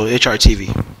Musem so HRTV.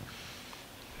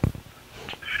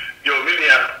 Yo,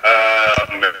 Milia,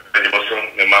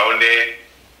 me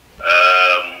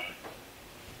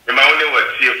maone what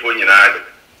CFO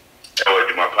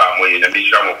nyame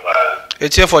shamo pa.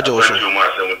 It's here for Joshua. You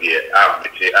must say the art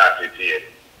here.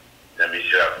 Nyame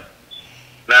shamo.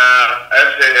 Na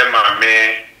ese ma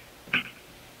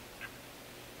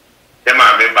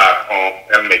me back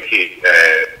on make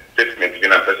statement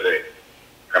in a person.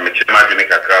 Come to imagine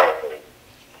a crowd.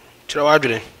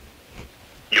 Chirawadre.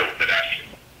 Yo,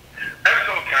 that's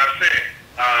all can say.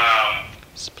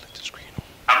 Split the screen.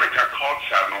 America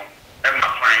culture, no, Emma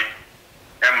fine,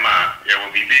 Emma, it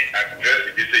will be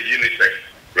addressed. This is unisex,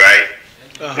 right?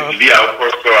 Be our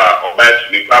pastor or match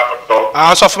me,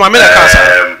 Papa. So for my minute,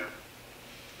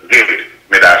 David,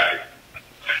 Medasi.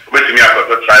 With me, I got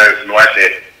to try to watch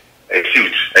a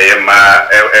suit, a ma,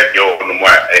 a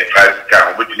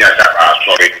tricycle, which you are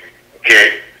sorry.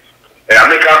 Okay.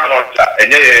 American culture,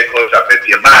 and culture, but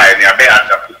you buy and you may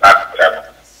have to start.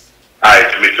 I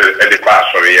to the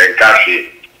sorry and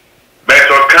country. But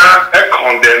you can't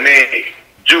condemn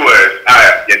Jews.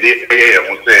 I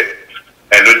who say,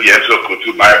 and no, the answer could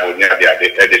to Bible near the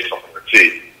edition.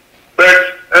 But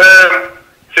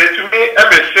say to me,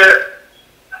 every say,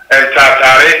 and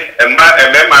Tatari, and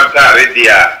my Mantari,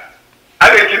 dear. I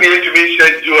didn't need to be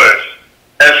said Jews,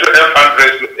 and so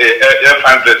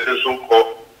F100 so called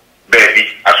baby,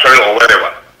 sorry or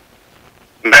whatever.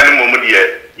 Nine moment yet,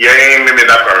 me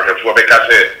that for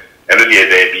because and the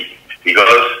baby.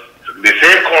 Because the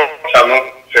same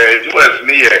culture, say, Jews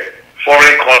near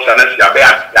foreign culture, and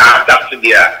that's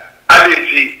there. I didn't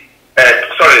see,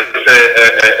 sorry,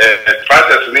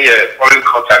 process near foreign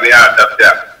culture, that's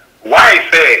there. Why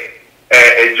say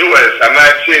a Jews and I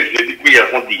change the degree of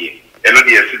Hondi and the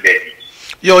baby?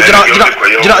 Yo,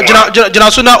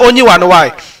 Janasuna only one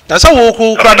why. That's how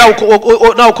who crowd now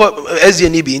as you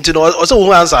need into also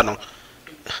who answer no.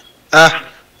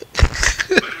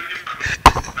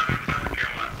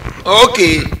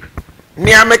 Okay.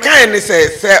 Near mechanic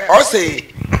says, or say,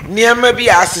 near maybe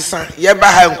assistant, ye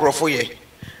by him crofo.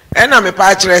 And I'm a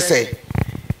patch say,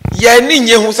 ye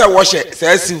ninja who say wash it,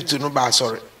 says you to no bar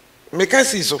sorry. Make us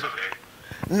see so.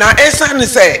 Now, Esan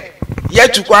say,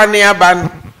 yet to go near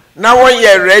ban. Now, when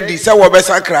you're ready, say what best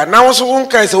I cry. Now, so one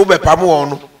can say, Obe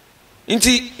Pamuano.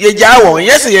 Inti ye jawo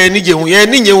yes ye ni je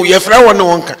ye fra won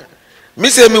won ka mi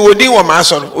se mi wodi wo ma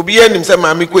asoro obi anim se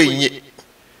ma me ko enye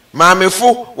ma me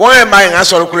fu won e man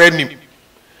asoro kura anim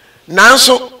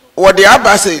nanso wo de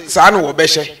abase sa no wo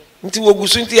behye nti wo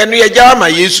gusu nti eno ye jawa ma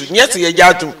Yesu nye se ye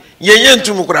jatum ye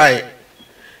ntum kura ye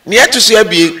ne etusu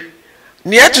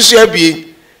abie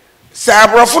sa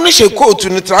abrofo no hye coat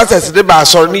no trousers de ba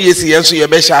asoro ne Yesu ye nso ye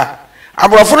behya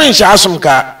abrofo no hye asom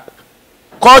ka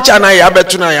culture na ya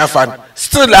betu na ya fan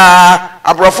still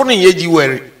abrofo no ye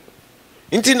jiwere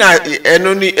nti na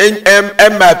eno ni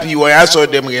map wo ya so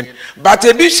dem gen but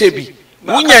e bi shebi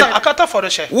wunya akata for the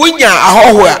share wunya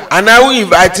ahoho ana we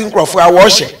invite crofo a wo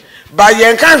hye ba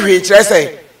yen ka hwe kire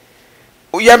say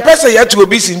yen pese ya to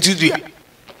obi sintudua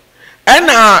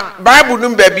ena bible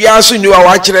no ba bia so ni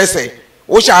wa kire say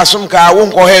wo hye asom ka wo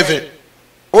nko heaven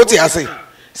wo ti ase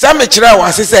sa me kire wa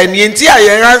ase say ni enti a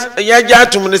yen ja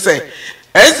atum ni say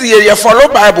as you follow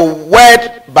Bible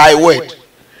word by word.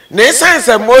 Ne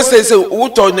sense Moses say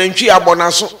uto nantwi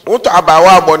abonaso uto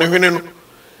abawa abone hwene no.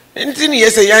 Nti ne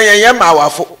yese yan ma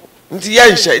awafo. Nti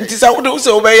yan hye. Nti sa wo se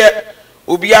obeye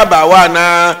obi abawa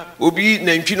na obi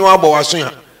nantwi no abawaso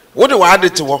ya. Wo de wa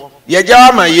adete wo. Ye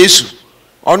jawa ma Yesu.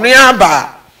 Ono ya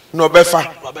ba no befa.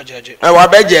 Wa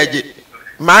bejeje.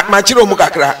 Ma chiro mu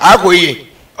kakra. Akoye.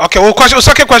 Okay, well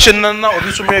second question na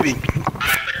obi so maybe.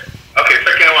 Okay,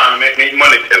 second one, make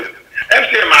money too.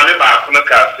 MC man ba kuno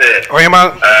ka say.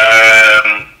 Oyema.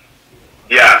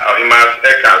 Yeah, Oyema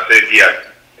can say yeah.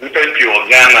 Thank you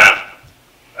Ghana.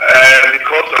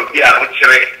 Because of the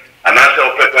actually and also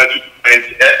open and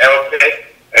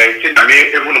tin me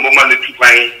even no man to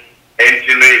find and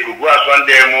tin go as one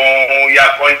day mo ya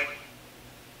point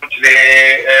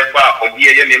ba obi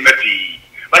ye ne mapi.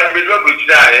 But we go to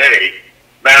that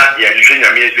na ya you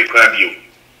me say can be.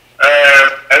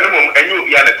 And you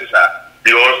be honest,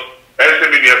 because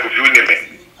every year could you name it.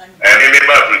 And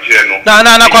remember,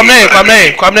 no,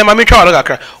 come, Mammy Troll.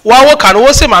 What can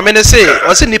we say, my men say,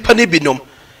 or say Nippany Binum?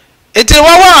 It's a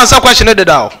one answer question at the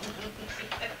down.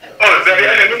 Oh, there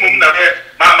is a moment,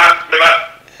 Mamma,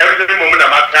 every moment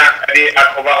I'm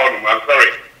sorry,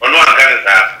 or no one can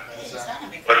say.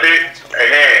 But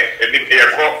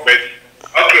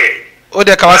okay. Oh,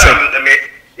 the Kawasa.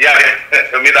 Yeah,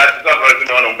 me that's not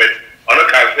on but on a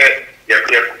car say,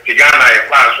 Tigana,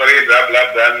 sorry, blah blah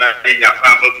blah, in your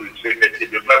family to say that the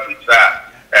blood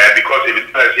because it is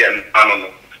Persian, I don't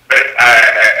know. But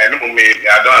I don't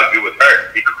agree with her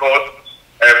because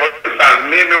for instance,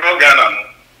 maybe Ghana,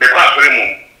 the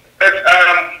classroom. But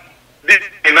this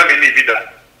is not any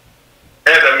vida.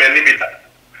 Either many vida.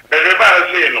 The river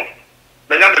say no.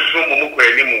 The young soon Mumu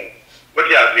anymore. What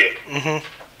you are saying?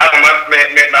 I'm not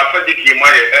my fatigue,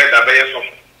 my elder bay of.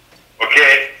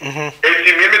 Okay? If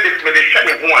you made the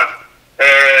shining one,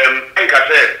 like I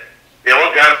said, the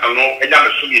organ and no, a young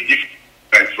soon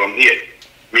different from here.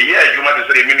 Me, yeah, you might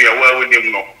say, me, well with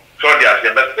him, no. So they are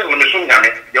saying, but still, when you soon yammy,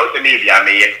 you also need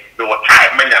yammy, the what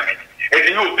time, many. And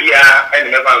you be and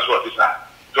never saw this.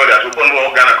 So that's one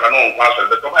organ and canon pastor,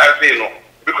 but I say no,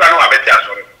 you cannot have a chance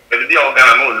for it. But the organ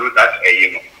and no lose that,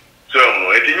 you know. So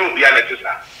if you be an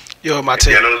exercise. Yo, Mate.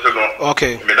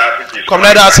 Okay. Come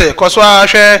let us say, because I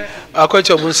share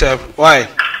Akwantuo Nsem. Why?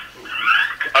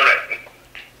 All right.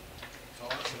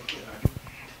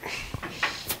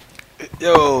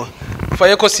 Yo, for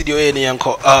your studio, any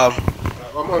uncle.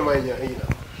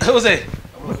 Who's it?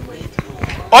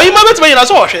 Oh, you might be in a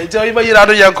social. Tell you, you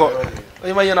are uncle.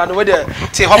 You might not know whether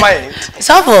say how my.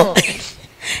 So for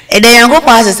a day uncle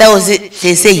passes,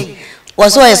 they say,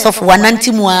 was always soft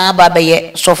 190 more,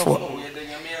 Baba, software.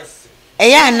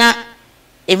 Ayana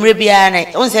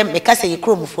Emrebiana, Nsem, because a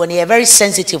chrome for a very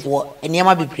sensitive word, and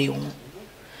Yama be brave.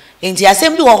 In the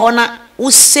assembly of honor, who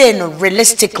say no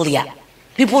realistically,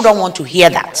 people don't want to hear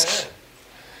that.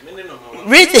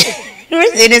 Reason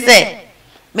is say,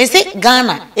 me say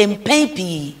Ghana in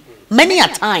pain many a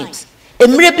times.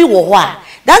 Emrebi wowa.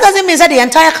 That doesn't mean that the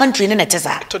entire country in it is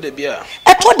a. To the beer.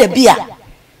 A to the beer.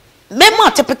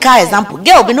 Memma typical example.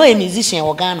 Girl be no a musician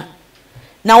or Ghana.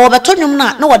 Now,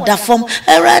 Obertonium no what da form.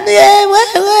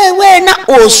 Where not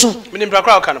also.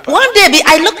 One day,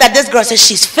 I looked at this girl and said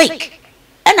she's fake.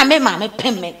 And I made my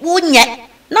pen me. Wouldn't yet?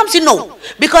 No,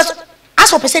 because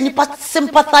as a person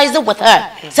sympathizing with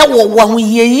her. So, when we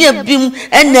hear beam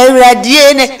and I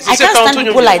can't stand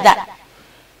people like that.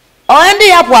 Oh, and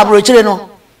the apple abroad, no.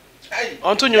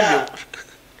 Antonio.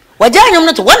 What do you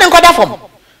know to one and got that form?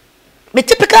 Me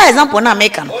typical example na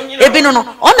make am. Ebi no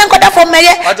on na nkoda from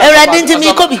meye Ewrade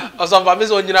ntimi ko bi. Osova me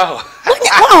so onyina ho.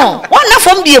 One na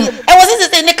from biem. E was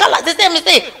say ne kala say me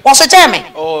say wo so che me.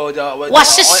 Oh, wa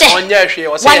hye. Onye hwe,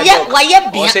 wo say milk. Wa ye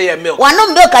bia. Wo say milk. Wa no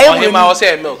milk aye bro. Onye wo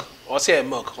say milk. Wo say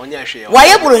milk. Onye hwe. Wa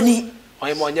ye broni.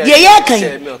 Onye mo onye. Ye kan.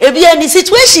 Ebi ani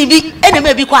situation bi ene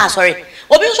ma bi kwa asori.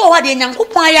 Obi nso ho de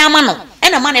nyankopon aye ama no.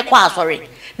 Ene ma ne kwa asori.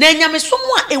 Na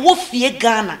nyamesomo a ewo fie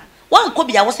Ghana. Wan ko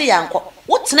bia wo say yanko.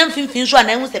 Wotena mfimfin so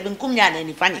ana hu se benkum nya na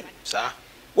nifanye sa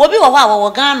obi wo ha wo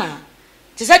Ghana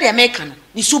ti say the American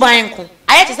ni suban nko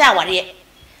aye ti say aware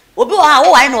obi wo ha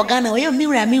wo ware na Ghana we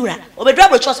miwra obedra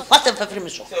bro church first and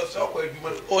fifth so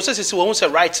o se wo hu say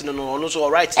right no no so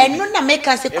right and no na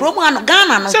American say krom ano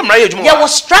Ghana no say mra ye dwuma ye wo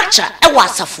structure e wo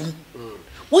asafum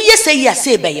wo ye say ya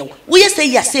say be ye wo ye say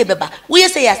ya say beba wo ye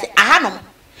say ya say ahanom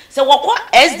se wo kwa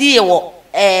SDA wo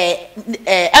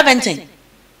Everton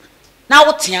na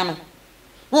wo tia no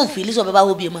won feel so beba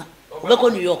ho biema obeko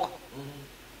New York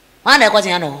man e ko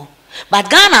tia no but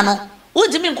Ghana no won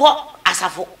timi nko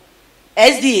asafo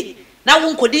SDA na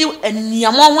won kodi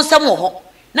aniamo ho sem ho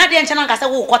na de nche na nka se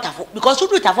wo kwatafo because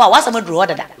udu tafo a wasam duro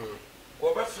dada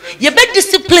ye be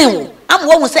discipline wo am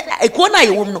wo se eko na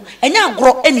ye wom no enya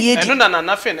agro ene ye di eno na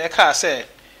na fe na e ka se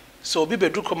so obi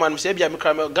bedu command say bia me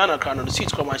kra Ghana kra no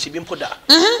seat command she bi mpoda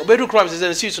obedu command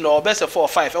say seat no obese 4 or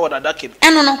 5 e wada that keep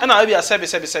eno no na bia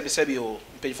sebi o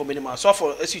pay for minimum so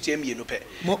for seat emi no pe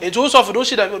eto so for do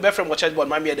she that be from church board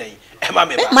ma me den e ma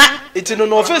me ba it no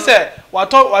no fe say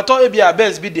wato e bia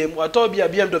Benz bi dem wato bia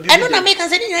BMW eno na make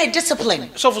say dey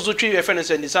discipline so for so three reference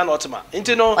and Nissan Altima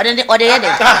enti no ode ye dey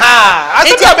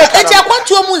eti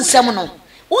Akwantuo mu Nsem no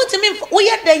wontimi wo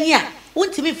ye dan ya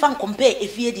wontimi fan compare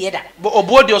efie de da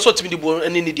obo de so timi de bo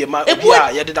ani ni de ma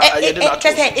bia ye de na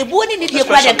to say ebu ni de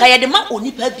kura de kan ye de ma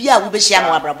onipa bia wo be hia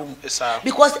no abrabo mu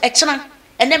because echena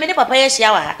ene me ne papa ye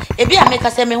hia wa ha ebi a me ka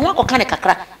say me ho akoka ne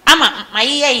kakra ama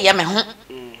maye ye me ho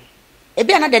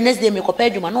ebi ana the next day me ko pa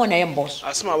adwuma no na ye boss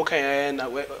asema wo kan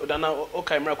na na o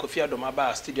kan mra Kofi Adom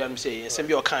aba studio am say nsem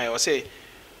bi o kan o say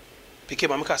pike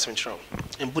ma me ka sem chiro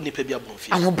embu ni pa bia bon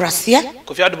fi anu brasia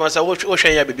Kofi Adom say wo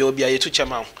hwen ya bebe obi a ye tu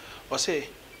chema o say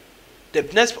the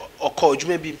next occur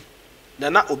dwuma bi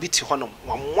na obi ti honom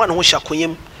wa no ho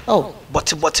hyakonyem oh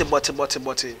but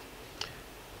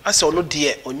asa ono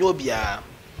de onye obi a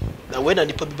na we na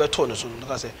nipa bi beto no so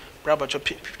no say braba cho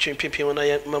pin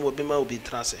na ma obi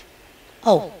trance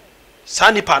oh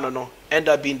sani no end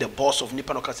up being the boss of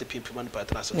nipa no kase pin man pa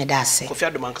trance me da say Kofi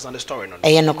Adom an the story no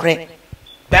no kre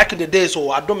back in the days so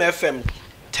Adom FM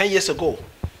 10 years ago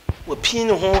we pin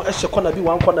ho e corner bi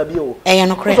one corner bi o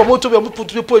no kre so mo to be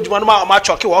put people adwuma no ma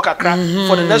choke wo kakra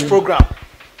for the next program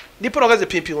nipa na the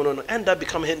people no end up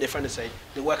becoming the friend say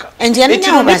the worker. And you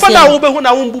know nipa na wo be hu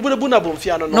na wo bu na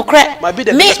bomfia no no might be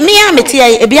the me a meti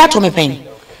e bia to me pen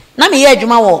na me ye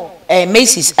adwuma wo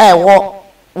Macy's wo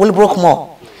Willowbrook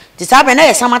Mall ti sabe na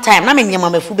ye summer time na me nyama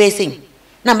mafu be sin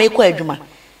na me kwa adwuma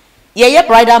ye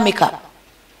bridal makeup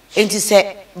enti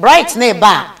se bright na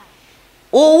ba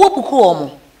o wo buku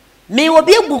omo me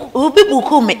obi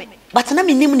buku me but na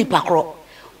me nim nipa kro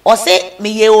o se me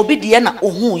ye obi de na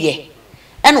ohu ye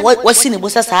and wasi ne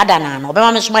bosa saada na no be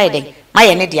ma me soma ye den ma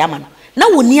ye ne de ama no na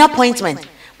woni appointment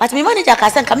but me manager ka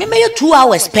say nka me may 2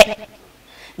 hours pe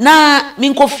na me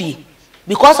nkofi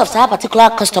because of that particular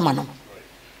customer no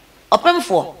opem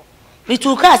for me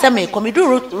to ka say me come do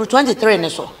route 23 ne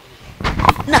so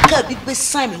na ka bi be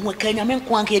sign me ho ka nya me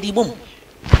nko anka di bom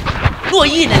no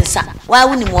yi ne nsa wa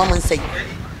woni mo am nsa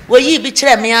wo yi bi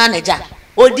kire me anaja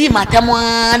odi matamo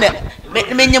na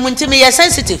me nyam ntimi ye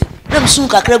sensitive na msun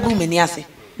kakra gu me ni ase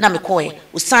na me koye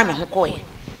o sign me ho koye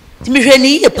ti me hwe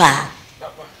ni ye pa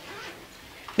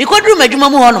me kodru madwuma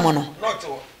mu ho no mo no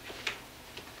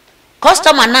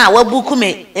customer na wa book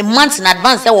me a month in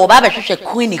advance say wo ba ba hwehwe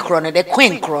queen krono the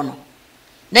queen krono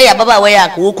na ya baba we ya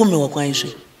ka wo ku me wo kwan so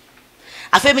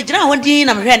afa me gina ho din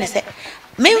na me hwe ne say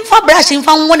me mfa brush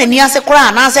mfa nwo na ni ase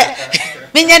kora na say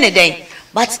me nya ne den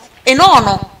but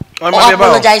no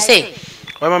apologize say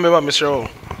Mr. O,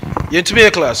 you to be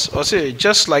a class, or say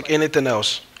just like anything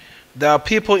else, there are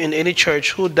people in any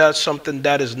church who does something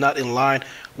that is not in line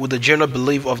with the general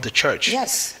belief of the church.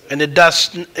 Yes. And it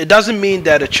doesn't mean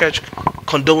that the church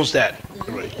condones that.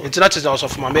 Right. It's not just also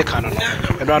from America.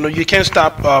 And you can't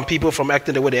stop people from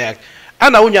acting the way they act.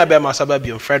 And I want to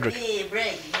say Frederick.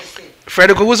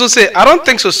 Frederick will also say, I don't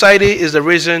think society is the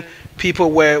reason people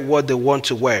wear what they want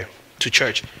to wear to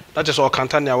church. Not just all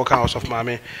Cantania, what kind of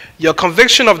mommy. Your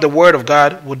conviction of the word of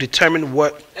God will determine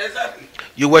what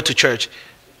you wear to church.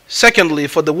 Secondly,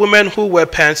 for the women who wear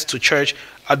pants to church,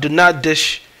 I do not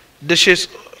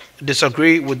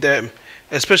disagree with them,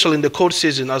 especially in the cold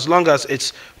season, as long as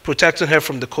it's protecting her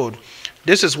from the cold.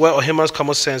 This is where Ohima's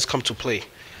common sense come to play.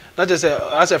 Not just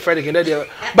as a Frederick,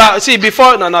 but see,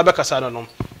 before Nanabeka said, I don't know.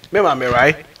 Remember me,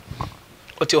 right?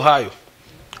 What's Ohio?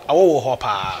 I will hop.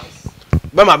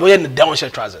 Mama, we had the down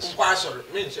shirt trousers.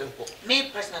 Me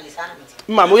personally,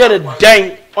 Mama, we had the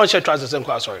dang on shirt trousers and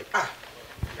sorry.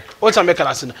 What's a make a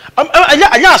lesson?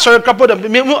 I sorry, couple of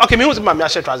me. Okay, me was my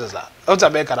shirt trousers. What's a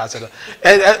make a lesson?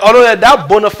 And although that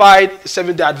bona fide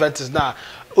 7-day Adventist now,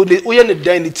 we had the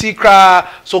dang the tea cry.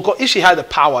 So if she had the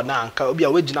power now, can be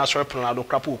a way to sorry, Pronado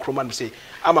Crapu Croman say,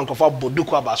 I'm on Kofa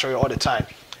Boduko about sorry all the time.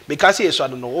 Because he is so I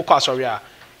don't know, okay, sorry.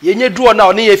 You do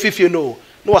now, near if you know.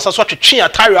 No was such a chin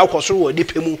attire out through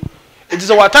deep emu. It is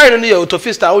a attire near to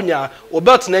Fista Onya or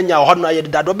belt Nenya or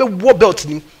Hona that will be war belt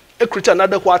in a creature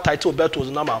another what title belt was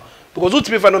normal. Because what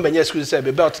people know when say be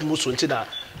belt Musuntina.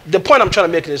 The point I'm trying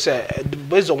to make is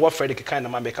based on what Frederick kind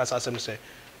of man make us say.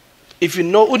 If you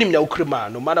know Udim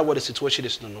Yakrima, no matter what the situation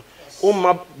is, no,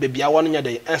 Uma baby I want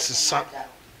the answer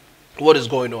what is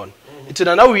going on. It's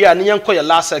now we are near your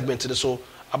last segment to the show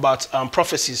about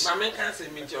prophecies.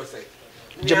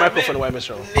 The microphone, why,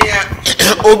 Mr.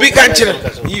 Obi can't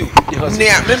you.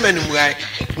 Near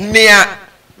me, near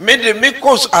made me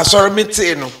cause a sorry me.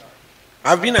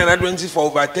 I've been an Adventist for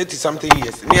over 30-something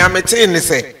years. Near me,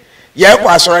 say, yeah,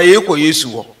 was sorry, you go use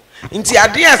you. Into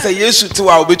idea say yes to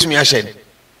our bit to me a shed.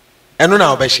 And on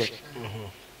our best.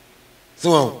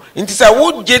 So, into say,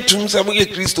 would get to some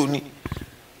Christoni.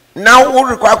 Now,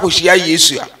 what require Kushia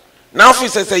Yesu. Now, for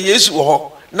say yes,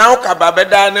 now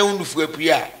Kababeda, no one for a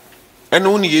prayer. And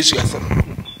only yes, yes.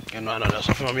 And no, that's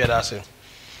from me. That's it.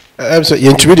 I'm sorry,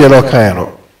 you interview no kind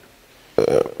of.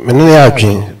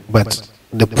 But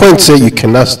the point say you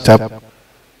cannot stop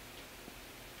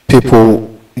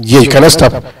people. Yeah, you cannot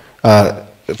stop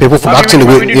people from acting the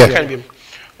way. Yeah.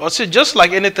 Also, just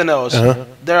like anything else,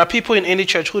 there are people in any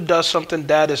church who does something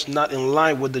that is not in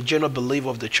line with the general belief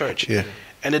of the church. Yeah.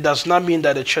 And it does not mean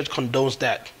that the church condones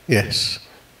that. Yes.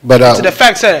 But to the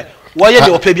fact that. Why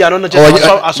you pay? I don't know.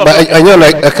 But I know,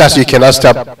 like, because you cannot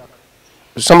stop.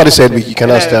 Somebody said you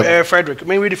cannot stop. Frederick,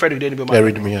 read Frederick.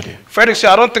 Read me. Frederick said,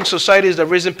 I don't think society is the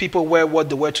reason people wear what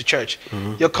they wear to church.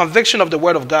 Your conviction of the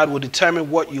word of God will determine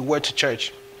what you wear to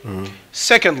church.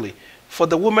 Secondly, for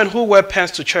the women who wear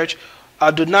pants to church,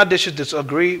 I do not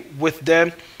disagree with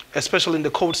them, especially in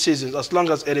the cold seasons, as long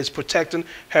as it is protecting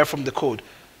her from the cold.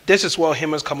 This is where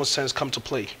human common sense come to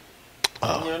play.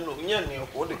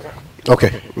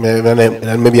 Okay,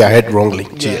 maybe I heard wrongly.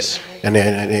 Yes. And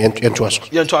to ask.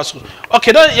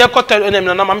 Okay, then you got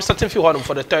I'm starting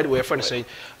for the third way, friend say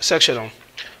section on.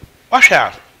 What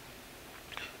shall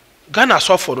Ghana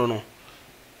suffer no?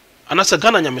 and as a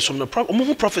Ghana nyame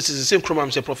no prophecies the same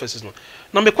chroma say prophecies no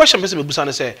na me question person me busa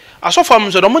ne say aso fam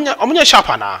so omunya sharp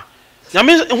na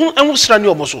nyame hu sra ni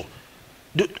omo so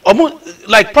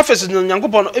like prophecies no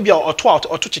nyankopon e bia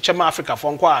oto chiche ma Africa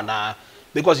for nkwa na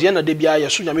because ye na de bia ye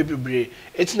so nyame bebre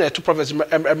eti na to prophecies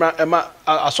ema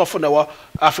asofo na wa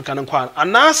Africa nkwa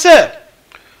ana say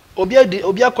obi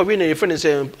akọwe na refer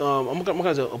say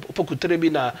omuka say opokutere bi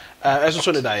na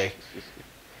esoso ne dae.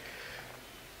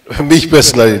 Me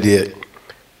personally, dear,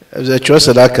 as a choice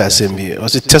that I can be, I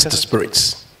was a test the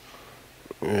spirits,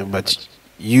 but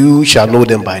you shall know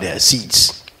them by their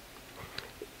seeds.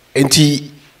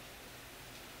 Enti,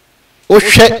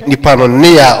 Oshe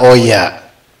nipanonia or ya,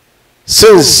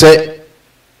 since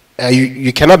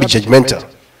you cannot be judgmental,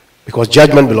 because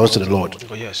judgment belongs to the Lord.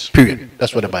 Oh, yes. Period.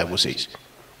 That's what the Bible says.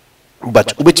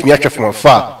 But ubet miacha from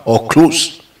afar or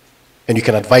close, and you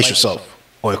can advise yourself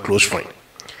or a close friend.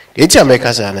 Enti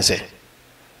America say na say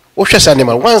wo hwɛ sa ne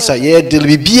ma once ye deal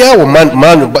bibia wo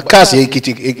manual cars ye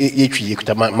kiti ye twi ye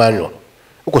kuta manual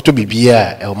wo to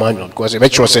bibia e manual because e be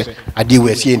sure say ade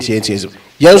we see enti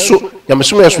yenso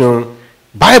nyamesom yeso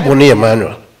Bible ne ye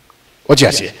manual o ti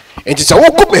ase enti sa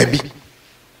wo ko ba bi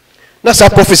na sa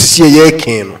prophecy ye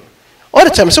ken no all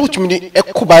the time say wo tumi ni e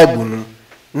ko Bible no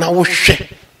na wo hwɛ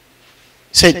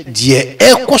say die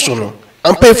e ko so no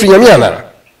ampa efiri nyame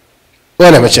ana wo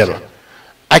na me che no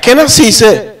I cannot say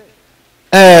say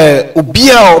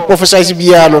obia or prophesize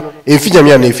bia no efinya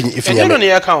me na efinya no ne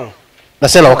account na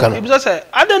say na waka no e be say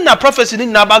I don't know prophecy ni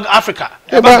na bag Africa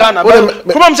e bag Ghana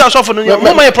come am say asofo no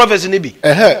mo my prophecy ni bi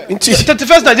nti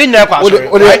 31st na dey nya kwa so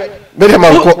me dem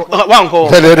anko wanko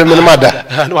me mada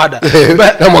no ada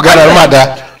na mo Ghana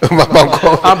mada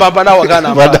manko baba na wa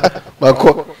Ghana mada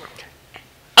manko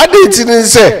ade ti ni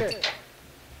say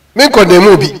me condemn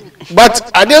obi.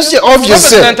 But I don't say obvious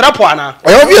say.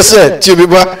 Obvious say.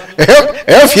 Chibiba.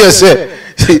 Obvious say.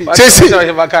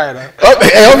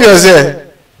 Obvious say.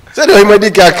 Say the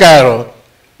medical car.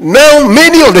 Now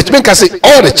many of the men can say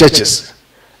all the churches.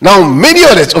 Now many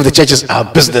of the churches are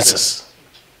businesses.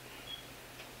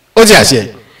 What do you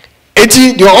say?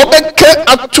 Eti the open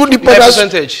actually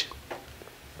percentage.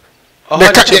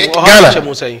 Ghana.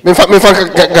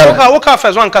 What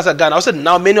first one Ghana? I said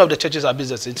now many of the churches are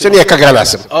businesses.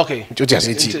 Okay.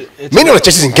 Many of the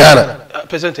churches in Ghana.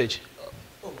 Percentage.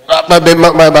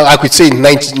 I could say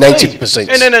 90%.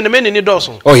 And the men in the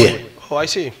also. Oh yeah. Oh, I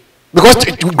see. Because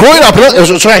growing up,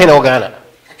 it was trying in Ghana.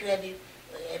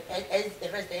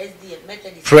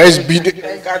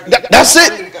 That's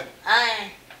it.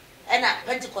 And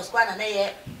Pentecost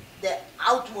the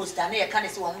outmost and they can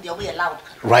see one way allowed.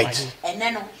 Right. And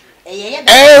then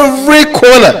every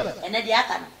corner. And then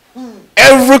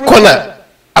every corner.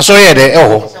 I saw you there.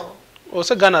 Oh,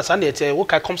 so Ghana Sunday, what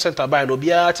kind of com center by no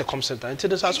be at a com center until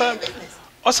this as well.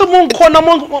 Also, please,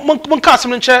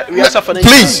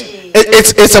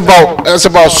 it's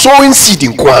about sowing seed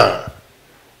in Kwan.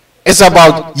 It's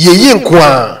about ye in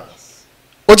Kwan.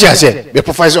 What you say? The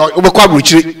professor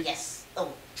yes.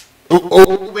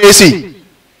 Oh, see.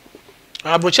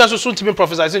 Abrochi so soon to be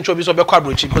prophesizing to be so be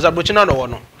kwabrochi because abrochi na no wo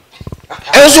no.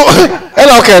 Enso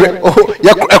okay.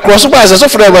 Ya cross bar so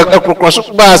for cross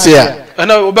bar say ya.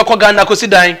 Na obekọ Ghana ko si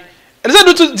dan. And say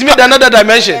do to me another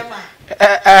dimension.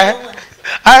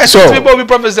 I so people be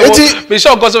prophesy me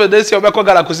sure God so dey say obekọ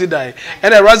Ghana ko si dan.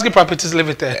 And the Rasgi properties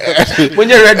limited. When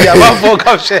you ready about for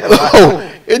come share. Oh,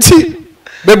 eti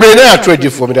bebe na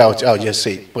trade for me that I'll just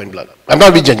say point blank. I'm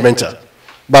not being judgmental.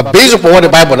 But based upon what the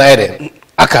Bible na there,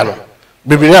 akano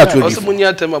also when you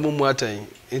are telling me more time,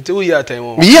 until we are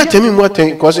telling me. Yeah, tell me more time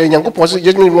because Nyankopon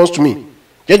judgment belongs to me.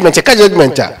 Judgment, a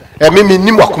judgment. Me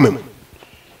ni wakumem.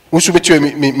 Usu betu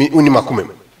me uni makumem.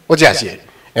 What you say?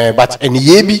 But any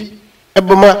yebi,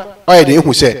 eboma, I de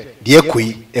who say, dear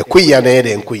kui, a kui and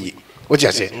a kui. What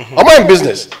you say? I'm in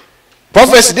business.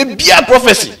 Prophecy, they be a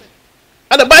prophecy.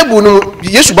 And the Bible, no,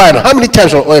 yes, by how many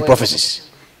times are all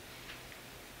prophecies?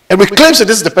 And we claim that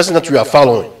this is the person that we are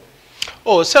following.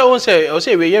 Oh, so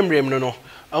say we no.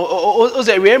 Oh,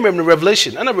 say we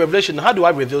revelation. And a revelation, how do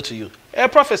I reveal to you? A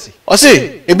prophecy. I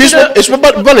say, a business is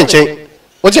about burning chain.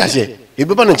 What you say? If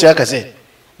you burn chain, I say,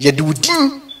 you do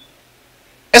din.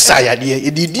 Esaya dear,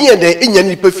 you did and the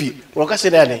Indian perfume. What I say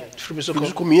that? From so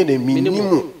come here, the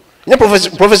minimum. No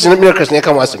prophecy, miracles, they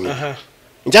come ask me.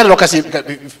 In Jan Locasi,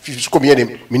 come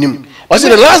here, minimum. I say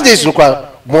the last days, look,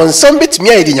 one some bit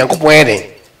me, I didn't go eh.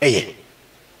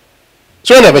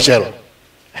 So I never shall.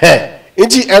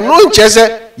 Indeed, and no chance,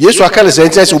 yes, I can't say,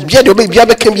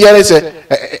 Biaba can be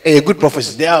a good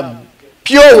prophecy. They are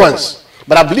pure ones.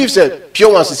 But I believe that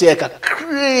pure ones is like a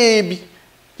crabby,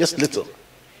 just little.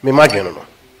 Me imagine.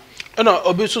 no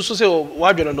obi so say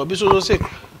wa dwene no obi so say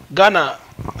Ghana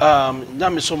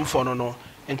nyamisom for no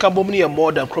nka bom ne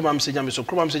more than kromam se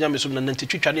nyamisom na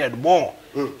ntitwitwa ne more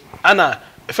ana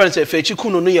friends say fechi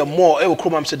kunu no ye more e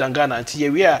kromam se dan Ghana nti ye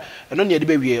wi a eno ne de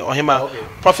be wi ohema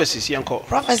prophecies yenko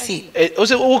prophecy o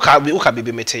say wo ka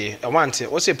bebe mete e want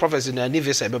o say prophecy na ni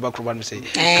visa be ba kromam say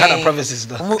Ghana prophecies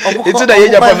do it's that ye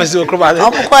prophecy o kromam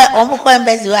omko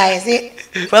embassy wa say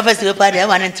prophecy we pa dey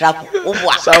wan trap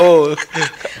obwa so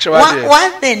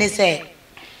one thing is say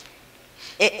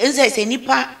say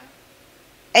nipa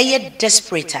eye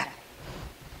desperate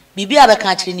bibi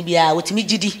abeka kire ni bia wotimi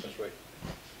gidi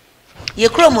ye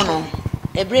kromo no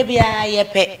ebre bia ye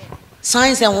pe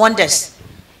signs and wonders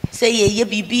say ye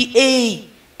bibi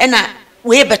na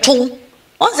we beto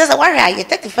on say what are ye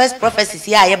 31st prophecies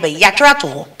here ye be yatra to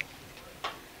ho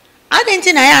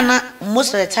adentin na ya na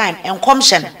most of the time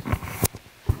enkomshen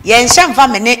ye nhyam fa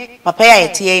me ne papa ya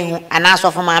tie hu ana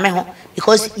so fa maame ho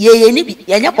because ye ni bi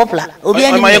ye nya popular obi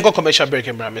ani ma yenko commercial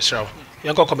break bra mesraw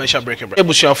yenko commercial break bra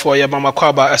ebusuafo ye mama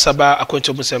kwaba asaba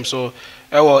Akwantuo Nsem so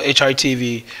ewo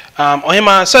HRTV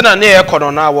ohima sada na ye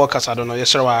kono na wo kasado no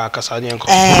yesrewa kasado yenko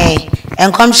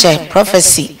enkomshe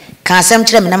prophecy ka asem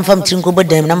kire me nam fam tirinko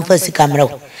bodam nam fa sika mrew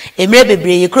emre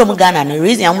bebre ye krom Ghana no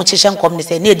reason am chehye nkom ne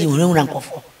se na edi hunhunra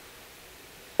nkofo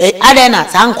adena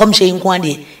sa nkomshe nko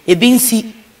ade ebi nsi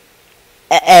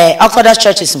Orthodox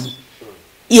churches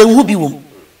ye hu bi wom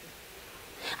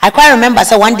I quite remember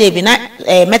say one day be na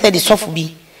Methodist sofu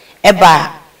bi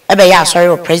eba ya sorry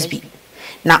or presby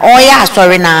na all ya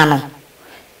sorry na no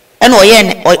and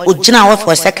oye ogina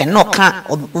for a second no can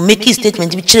make a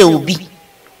statement bi kire obi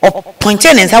or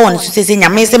pointing and say one to say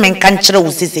nyame se men kan kire wo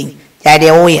sesen ya de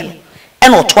oye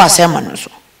and o to asem no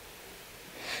so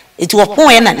it was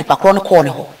point na nipa kro no call ne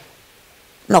ho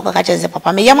no ka kire say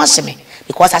papa me yama se me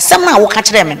because asem na wo ka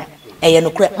kire me no eye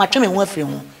no kure matwe me ho afiri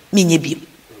ho me nye bi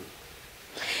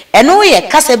eno ye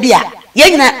kasa bia ye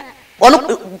nyina ono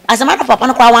asamata papa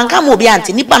no kwa wanka mo obi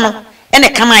anti nipa no ene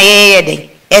kama ye den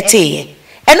eteye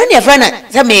eno ne friend na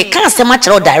say me kan asema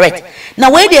kire direct na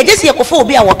we dey just ye kofa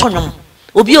obi a wotonwom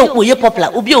obi o ye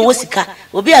popular obi o wosika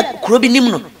obi a kuro bi nim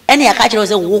no ene ya ka kire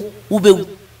say wo bewu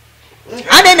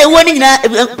ade na wo ni nyina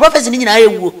prophecy ni nyina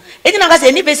ewu e nyina ka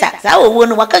say ni pesa sa wo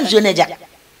no waka nsuo na ja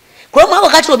kuro ma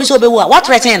waka kire obi so bewu a what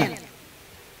threaten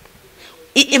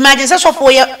imagine say so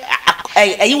for ye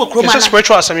ayi wo kroma na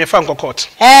spiritual asem ye fa court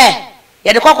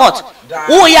ye de court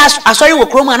wo ya asori wo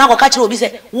kroma na ko ka kire obi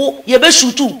say wo ye be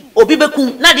shutu obi be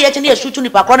kun na de ye kire ye shutu ni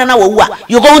pa kro na wo wu a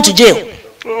you going to jail.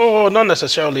 Oh, not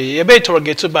necessarily. You better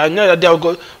interrogate but no they'll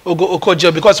go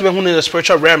jail because we're in the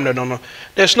spiritual realm. No.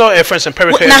 There's no reference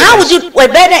empirical. Now how would you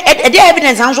the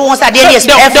evidence and so once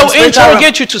they'll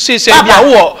interrogate you to see say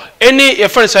any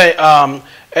reference any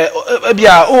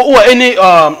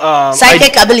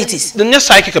psychic abilities. The not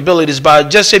psychic abilities, but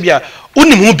just say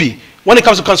unimubi. When it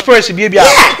comes to conspiracy, obi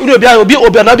na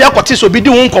be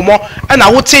do and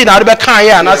I would say na be kan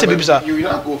ya na say bibisa.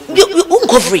 You won't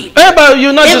go free. But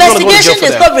you not investigation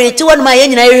discovery to one my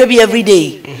every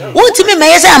day. Won't me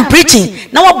may say I'm preaching.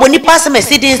 Now what boni pass me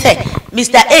say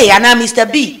Mr. A and Mr.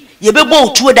 B. You be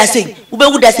go to that say. Ube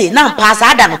would say now pass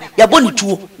Adam. You boni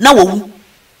to now.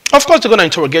 Of course they're going to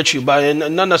interrogate you, but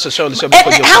not necessarily.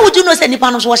 How would you know say ni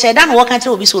panos was said and what country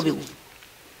will be so be?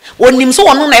 When him so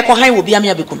one na ko han will be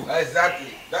amia bekuno. Exactly.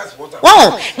 That's what I'm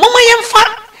wow, mama yem fa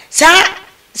sa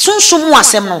sunsumu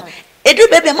asem no. Edu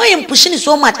baby ma yem pushing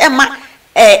so much emma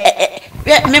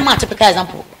me ma typical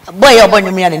example. Boy your boy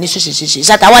me na ni shishi.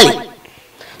 Satawale.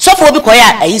 So for obi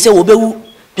koya ayi say wo bewu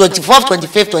 24th,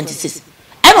 25th, 26th.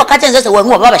 I no catch say we hu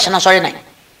baba shana sorry nine.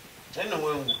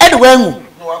 Edu wengu.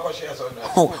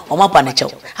 Oh, o ma pa na chew.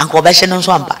 Anko be shene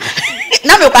nso ampa.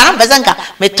 Na me kwa na mpezanka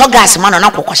me to gas ma no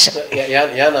na kokoshe.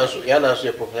 Ya na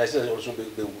so professor also be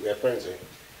friends.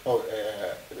 Oh,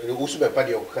 also be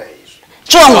party of kind.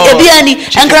 Chong ebiani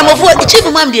ankramofo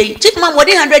chief mam dey. Chief mam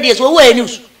wodi 100 years wo wa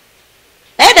news.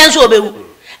 Den so obewu.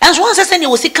 And so one say ne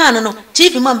wo sika no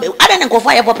chief mam be. Ada ne nkofo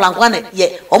aye poplan kwa na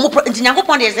ye omo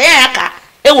ntinyakopon dey say aka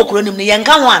e wo kuro nim ne ye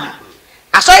nka ho ana.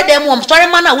 Asoy dem wo story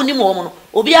man na woni mo no.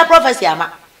 Obi a prophecy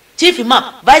ama. Chief Imam,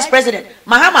 Vice President,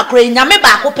 Mahama Kure, Nyame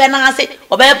ba ko pena ase,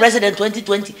 obey President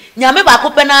 2020. Nyame ba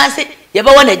ko pena ase, ye be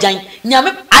wona jan.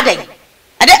 Nyame aden.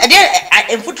 Ade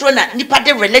enfutro na nipa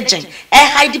de religion.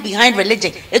 Hide behind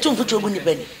religion. Etu mfutro gu ni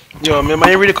bani. Yo, me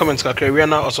my really comments kakre we are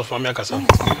now also from Yakasa.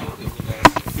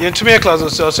 You to me class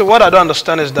so what I don't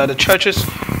understand is that the churches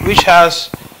which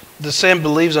has the same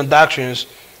beliefs and doctrines,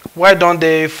 why don't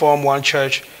they form one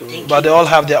church but they all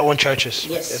have their own churches?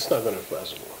 Yes. It's not going to be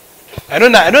possible. I know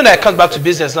that I come back to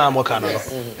business now. I'm working on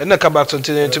it. And I come back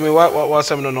to me. What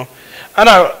some no. And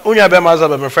I only have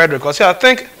my Frederick. Because I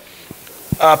think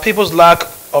people's lack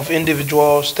of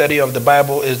individual study of the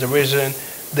Bible is the reason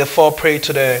they fall prey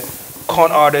to the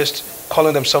con artists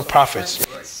calling themselves prophets.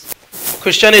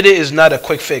 Christianity is not a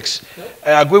quick fix.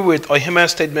 I agree with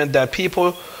Ohiman's statement that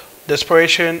people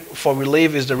desperation for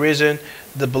relief is the reason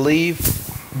they believe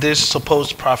these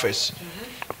supposed prophets.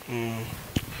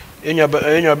 In your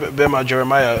Bema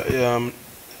Jeremiah,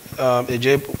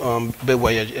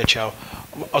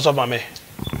 also by me.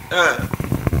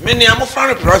 Many am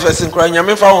found prophets in crying.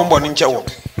 I'm found born in Chow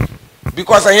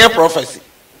because I hear prophecy.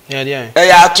 Yeah.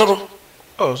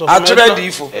 Oh, so I tried the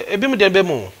info. A bim de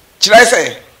bemo. Should I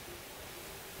say?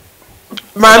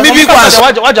 Mammy be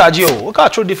quite what judge you? What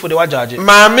can't you do for the what judge?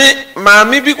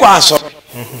 Mammy be quite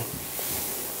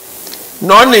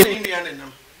no name.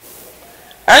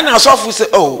 And I saw say,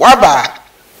 oh, waba,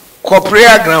 co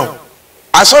prayer ground.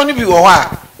 I saw you be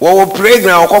what prayer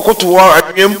ground, cocoa to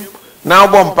war him now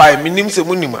bompie, minim se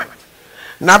munima.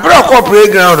 Na bra co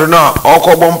prayer ground no, or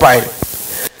co bompie.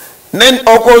 Nen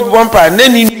oko bompie,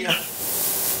 nen in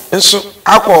and so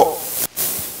I call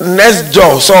next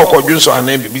door, so called you so a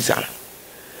name bisa.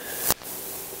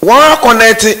 One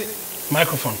connected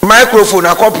microphone,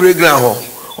 I call prayer ground.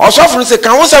 Or so say,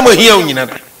 can one somewhere here on you?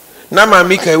 Na ma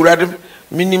mika urade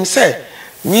minim say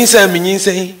nyinsa minyin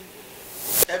say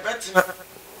ebetina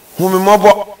humi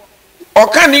mobo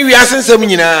oka ni wiase nsem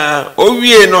nyina o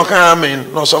wie no ka amen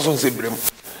no sofo nsebrem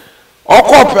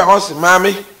okope hosi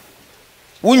mami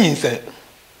wunyin say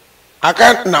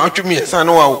aka na otwumi ensa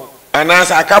no wa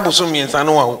anasa aka boso mi ensa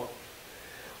no wa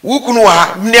wukunu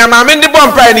wa ne mami ndi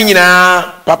bompa ni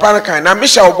nyina papa na kan na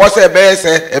misha obo say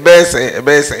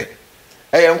ebese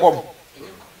eyenkom.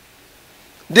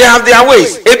 They have their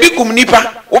ways. Ebi kum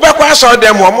nipa, ubekwa so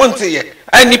dem wo monte ye.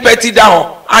 Ai nipa ti da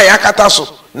ho, ai akata so.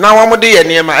 Na wo mo de ye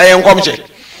niema, nkomche.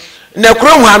 Na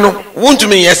kurom ha no,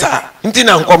 wontumi ye sa. Nti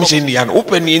na nkomche ni ya no.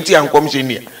 Upani nti ya nkomche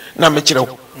ni ya. Na me kire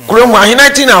wo. Kurom ha hina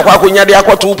ti na akwa konya de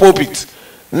akwato pulpit.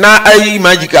 Na ai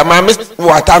magica ma me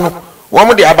wata no. Wo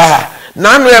mo de aba ha.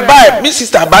 Na no e ba, mi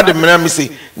sister bad me na me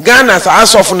say, Ghana sa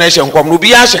asofu na hye nkom no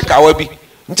bi ya hye kawa bi.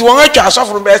 Nti won atwa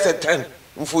asofu no be se 10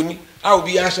 mfoni. I will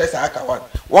be anxious. I can't one.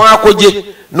 Akoje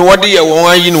no what day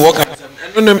one yi no work.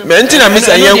 Enti na miss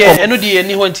ayen kom. Eno di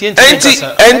eni ho enti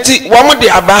enti wo mo de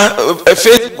aba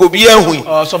faith go bi ehun.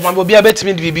 Oh so man bi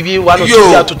abetimi di bibi one or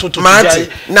two ya to. Na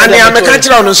ne ameka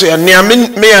kira no so ya ne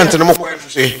me ant no mo ko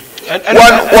say.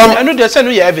 Eno dey say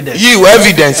no ya evidence. You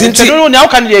evidence. Enti no how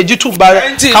can dey YouTube ba.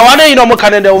 Kawana yi no mo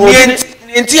kan dey wo.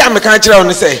 Enti ameka kira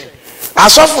no say.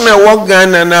 Asofu na wo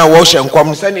Ghana na wo hye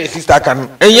nkom se na sister kan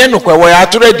enye no kwa wo ya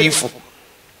atoradifu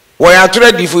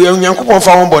ye nyankopon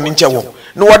fa won boni nche wo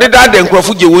no wo de da de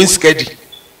nkrofo je won skadi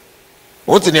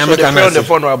what ni ameka na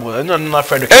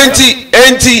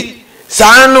enti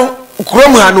saano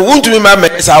krom ha no wontumi ma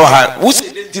me sa wa ha wo se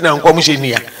enti na nkom hye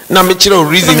nia na me kire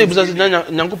reason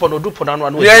nyankopon odupo na no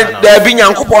da bi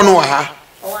nyankopon no wa ha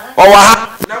o wa ha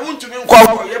na wontumi nkwa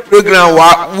ye program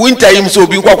wa winter im so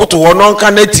bi nkwa koto ho no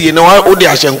nka na tie na wo de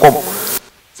ahye nkom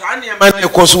saa ne ma na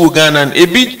ekoso Ghana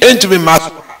ebi entumi ma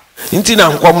nti na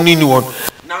nkom ni won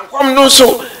na nkom no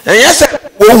so enye se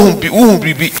wo hu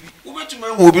bibi ubetuma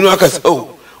hu obi no akase oh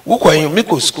wo kwan me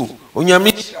ko school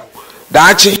onyame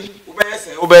daachi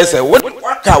ubese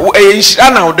waka wo enhira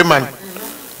na wo de man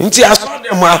nti aso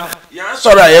de ma ya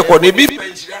soro aye ko ne bi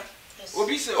penhira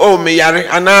obi se oh me yare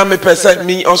ana me pese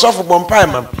mi osofo bompai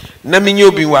mam na me nye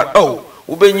obi wa oh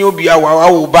wo be nye obi awa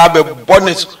wo ba be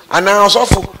bonus ana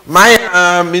osofo my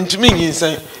ntumi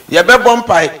nyinsen ye be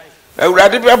bompai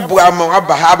Urade be bua ma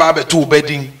aba ha ba be to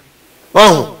bedin.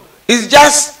 Oh, it's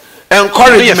just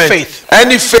encouragement. Faith.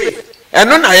 Any faith.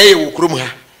 Eno na ye wo krom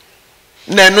ha.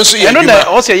 Na eno so ye. Eno na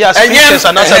o se ya scriptures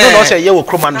and answer no say ye wo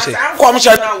krom anu say. Kom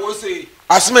sha na wo say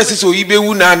asmesi so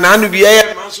yibewu na anu bi ye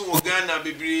manso wo Ghana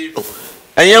bebre.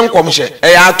 Enye nkom hye.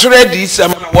 E ya atore di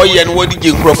sam wo ye no wodi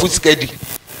je nkrofo skadi.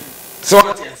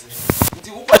 So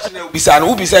ubisa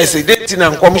no ubisa say date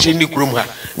na nkom hye ni krom ha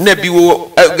na bi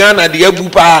wo Ghana de abu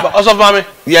pa also fami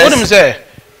wonum say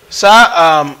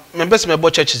sa members me bo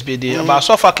churches be dey about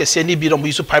so far kese ni bi no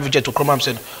use private jet to krom am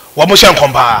say wo mo hye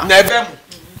nkom ba na ebem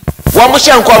wo mo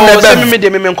hye nkom na ebem me de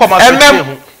me nkom aso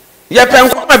ye pe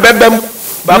nkom bebem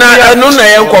na enu na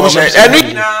ye nkom hye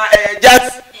enu na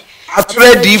just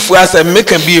atore di fu asa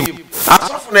make am bi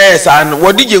asofu na ye sa no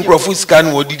wo di je nkrofo sika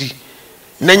no wo didi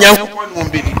na nyankopon no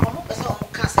be di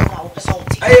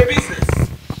business.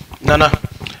 Nana,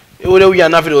 we are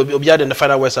not in the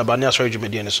final words about near surgery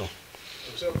median so.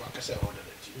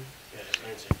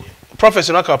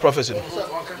 Prophecy, not our prophecy.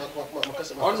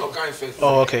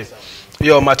 Oh, okay.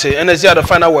 Yo, Mate, and as the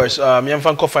final words,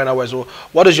 final words.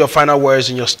 What is your final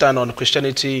words in your stand on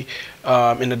Christianity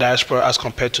in the diaspora as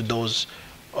compared to those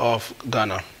of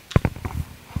Ghana?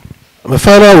 My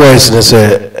final words is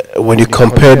when you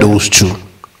compare those two,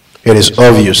 it is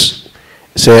obvious.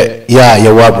 Say,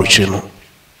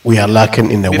 we are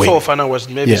lacking in a way. Before final words,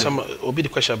 maybe some will be the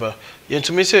question, but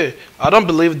to me, say, I don't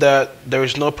believe that there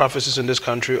is no prophecies in this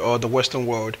country or the Western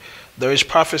world. There is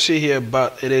prophecy here,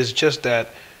 but it is just that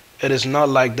it is not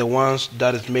like the ones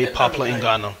that is made popular in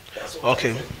Ghana.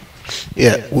 Okay.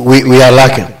 Yeah, we are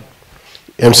lacking.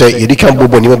 I'm saying you can't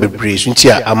bobo ni be praise.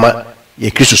 Untia ama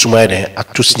ye Christo suma de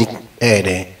atosni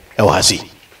de e wa hasi.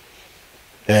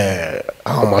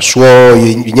 Amaso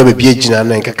ye nya be bie gina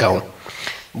na nkaka ho.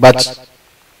 But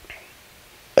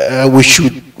we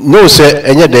should know say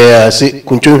enya de say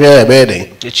kuntu hwe be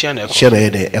de. Chia na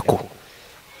de eko.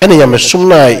 Ene nya mesum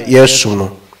na yesu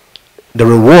no. The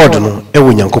reward no e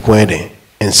wo nyankopon de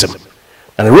ensem.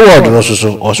 And the reward no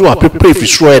so also a prepare fi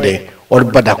so de or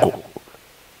badako.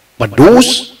 But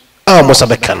those are most of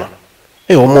the canon.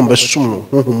 Hey, remember soon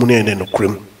who in the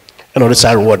cream and all this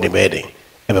reward the bed.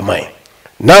 Ever mind.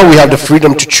 Now we have the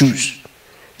freedom to choose.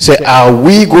 Say, are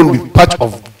we going to be part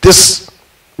of this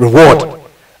reward?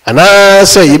 And I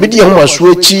say, you be the home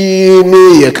switchy,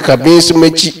 me, a cabins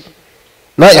mechi.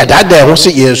 Now, your dad there who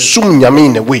say, you assume you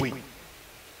mean the way.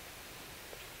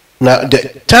 Now,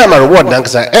 the time I reward,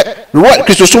 reward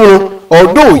Christus,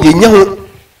 although you know.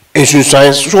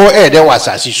 Insurance so there was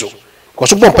as so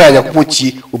because but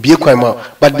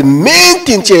the main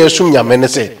thing here sum nyame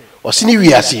say o sini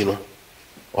wi ase no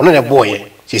ono na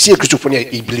boy se se Christopher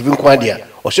e believe in kwa dia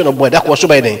o se no boy da ko so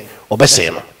by den o be se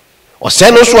no o se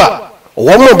no so a o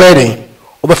wo mo be den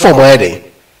o be form o den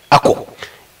akọ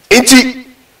enti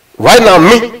right now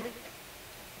me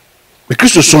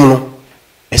Christopher sum no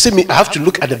I say me I have to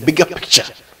look at the bigger picture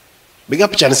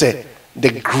and say the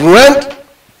grand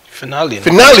finale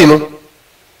no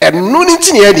and no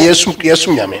nti ne de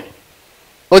yesum nyame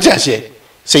o ti ase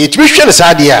say it be hwe ne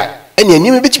saade a ene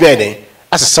ani me bitime eden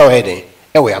asesa o eden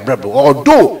e we abrabo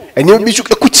although ani me bi su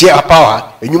ekutia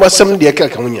power enuma sem de ka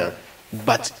hunya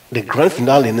but the grand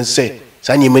finale ne say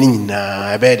sa nyema ni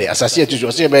nyina be de asase atu so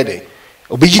say be de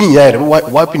obiji ni nya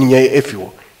wipe ni nya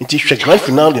efio nti hwe grand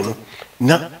finale no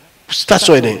na start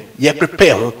so eden ye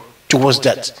prepare towards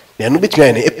that na no bitime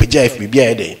eden epeja if bibia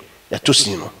eden ya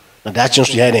tosi no na da chin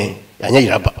so ya den anya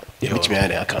yiraba ya bitime ya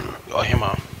den aka no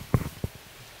ohima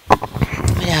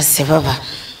ya se baba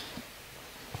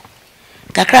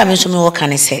kakra me so me wo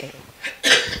kan se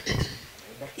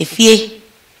efie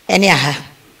ene aha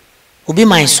obi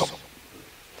man so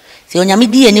se onyame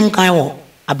di anim kan wo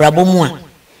abrabo mu a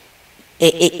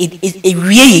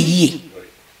wie yeye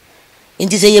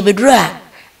enti se ye beduru a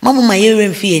mamu ma ye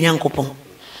remfi ye nyankopon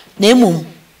na emum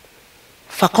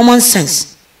fa common sense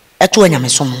eto anyame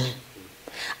som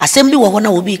asem bi wo ho na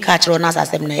obi ka kire na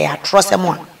asem na ya trosem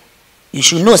a you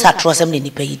should know that trosem ne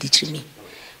nipa yi di chimi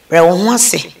bre wo ho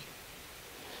ase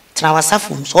tra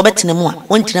wasafum so obetene mu a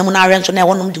wontina mu na awe nso na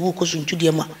wonom de wo kosu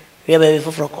ntudie mu a re ba be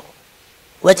fofroko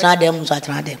wetina dem so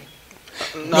atina dem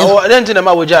now I don't think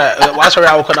ma woja wa sorry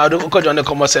I will na do ko join the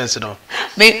common sense no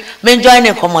me join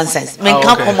the common sense me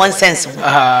kan common sense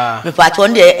me pa to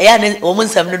ndie ya ne wo mun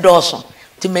nsem no do so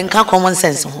to menka common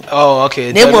sense. Oh,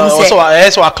 okay. Also,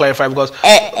 I clarify because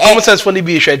common sense for the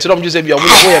be share. So I'm just say be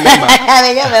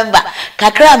remember.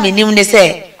 Kakra minim ne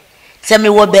say me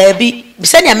wo baabi. Bi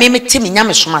say me timi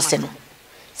nyame somase no.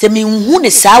 Say me hu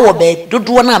ne saa wo baabi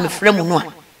dodo na me frɛ mu no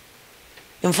a.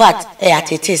 In fact,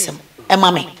 atetesem.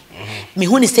 Mama me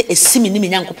hu ne say esimi ni me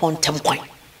nyankopɔn tem kwan.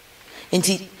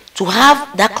 Enti to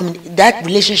have that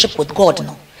relationship with God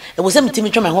no. It was me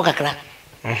timi twa me ho kakra.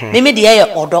 Me de ye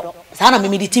odo sana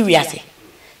me de ti wiase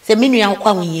se me nua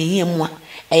kwa hunyehia mu a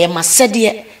eye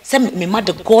masede se me ma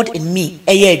the God in me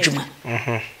eye adwuma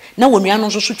na wonua no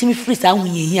so so timi free sa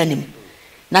hunyehia nim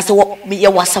na se ye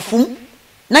wasafum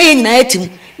na ye nyina atim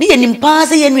ne ye nimpa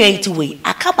se ye nua yiti we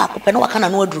akaba akopɛ na waka na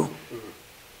no aduro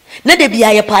na de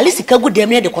bia ye police ka gudem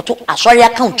ne de koto asori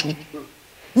account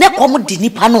ne kom di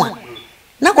nipa no a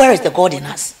na where is the God in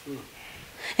us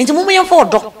enti mumu yem for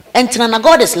do entina na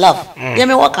God is love ye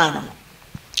me waka no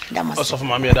also for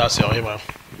mama da say ohima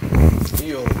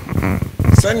yo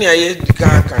sania ye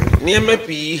kan niema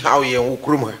pi how ye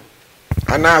wokrum ha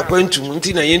ana akwantum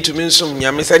nti na yentumi nsom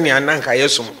nyame sania nanka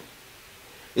yesom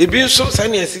ebi nso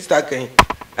sania sister kan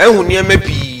ehu niema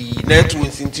pi na etu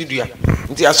nsintidua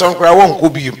nti asonkra won ko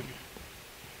biom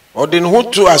odin ho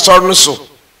to asor no so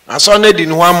asor na di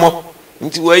no amo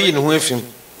nti wayi no ho afim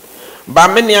ba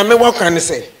me niame wakan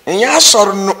se enya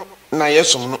asor no na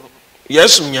yesom no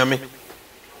yesum nyame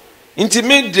nti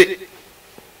me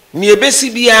ni ebesi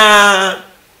bia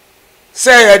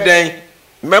say den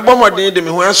mebo modern de me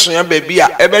ho aso ya ba bia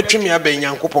ebetwe me aba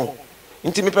Nyankopon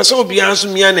nti me pese obi anso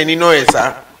me anani no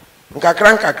yesa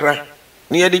nkakra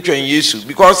ni ye de twen Yesu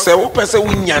because say wo pese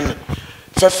wunya no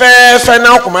fe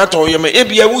na akoma to ye me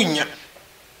ebia wunya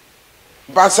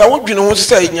ba sa wo dwene ho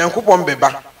say Nyankopon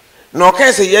beba na o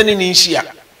kan say ye ni nhia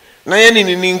na ye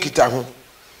ni nkita ho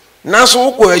na so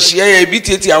wo ko ahia ya ebi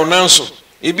tieti awonanso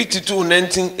ebi titu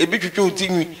nantin ebi twetwe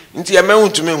utinwi nti ya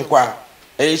mehuntume nkwa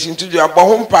e shintudu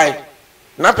abɔ mpai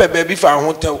na pe baabi fa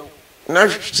ho tew na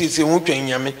sisi ho twan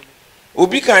nyame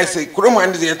obi kan se kroma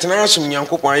ande ye tena asum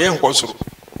Nyankopon aye nkosoro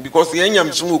because ye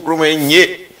nyam sum kroma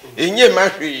enye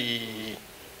mahwe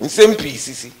nsem pi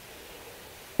sisi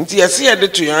nti yesi ye de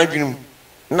to yan adwunum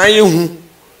na ye hu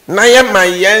na ye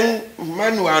mayen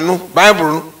manual no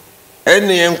bible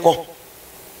ene ye nko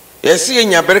yesi ye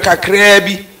nya berka kraa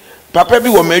bi papa bi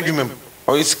wo madwumam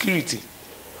o security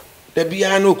da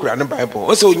bia na okura no bible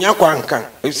o se onya kwankan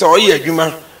e se o ye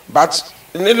adwuma but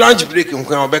ne lunch break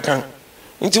nkwan obekan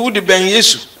nti wudi ben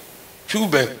Yesu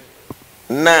twuben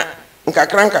na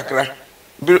nkakra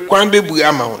kwan bebu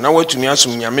ama na watumi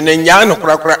asum nyame na nya no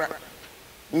krakra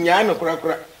nya no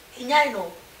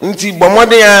nti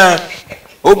bomode ya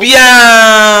obia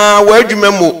wa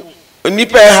adwumam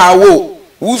nipa ha wo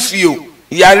wufio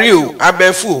yareo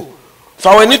abefu fa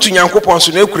wani tu Nyankopon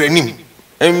so na ekura nim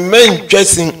emmen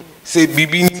twasin se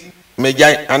bibi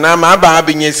megyan ana ma aba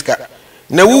abenyesika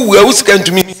na wuwu awusika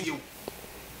ntumi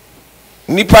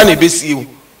nipa na besiu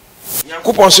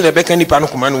Nyankopon so na beka nipa no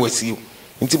koma no wasiu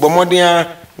nti bomoden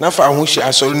na fa ho hye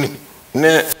asoro nim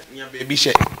na nya bebi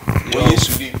hye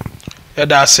Yesu di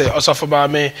yada se osofo ba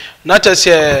me na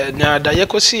tese na da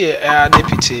yekosi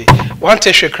deputy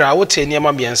wante hwekra wote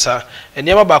niema biensa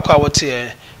niema ba kwa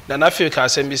wote na na Africa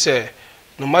asem say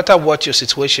no matter what your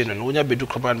situation no wonya bedu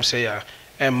kroban say ya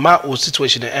ma o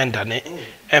situation end ane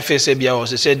face bia o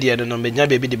say de no menya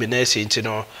bebi de be na ese nti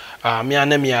no me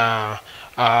anamia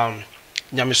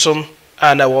nyamesom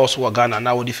ana wo so Ghana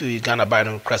na wo di fi Ghana by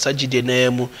no krasa gide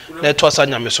na mu na to asa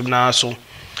nyamesom na so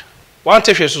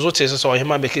wante hwe so tese so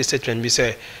hema make statement bi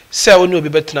say oni obi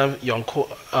betena yonko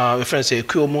reference say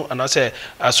kuomu and I say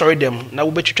sorry them na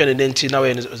wo betwetwa ne nti na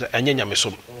we anya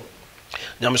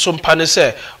nyamesom pane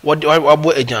say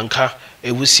wabo agyanka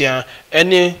ewusia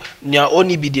ene nya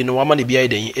oni bidi no wama ne bia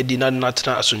eden edi na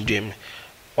natena asundwem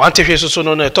wante hwe so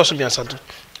no to so biansa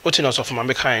oti na so for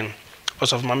mame kind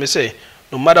also of mame say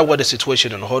no matter what the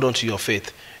situation and hold on to your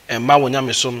faith and ma wonya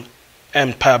mesom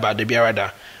empire ba de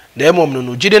biarada na emom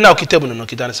no gide na okitabu no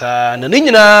kitane sa na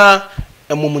nyina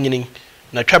emom nyinin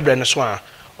na twabre no so a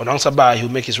onansa ba he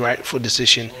will make his rightful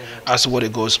decision as to what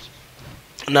it goes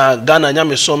na Ghana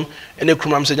nyamesom ene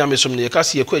krumam se nyamesom ne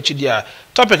yakase ye ko achidi a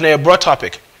topic na a broad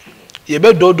topic ye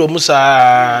be dodo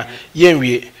musa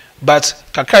yenwie but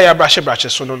kakra ya brache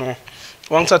so no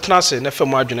one satnase na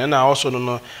fam adwene na also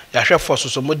no ya hwefo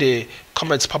so mo de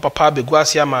comments papa be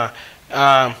guasia ma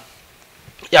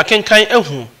ya kenkan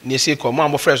ehu ne ese ko mo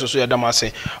amofre so ya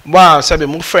damase ba sabe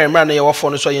mo friend mra na ye wofo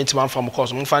no so ye ntima mfa mo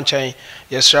course mo fa nchen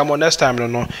ye sra mo next time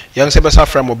no ye nse be sa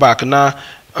friend mo back na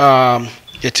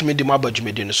yetimi di mo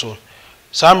abadwumedi no so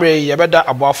samre ye beda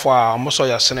aboafo a mo so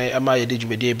ya sene e ma ye de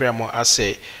dwumedi e bremo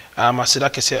ase masida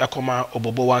kese akoma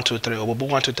obobo 123 obobo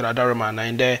 123 adarema na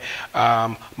inde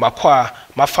makwa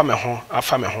mafa me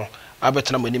ho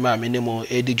abetena monima menemo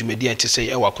edi dwumedi ante sei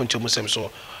e Akwantuo musem so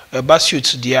ba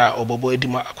suit dia obobo edi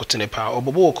ma akotene pa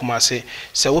obobo okoma se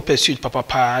wo pursuit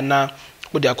papa na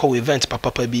wo dia call event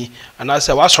papa bi ana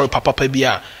se wa sorry papa bi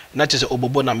a na tese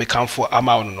obobo na mekanfo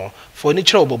ama no for ni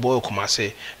kire obobo okoma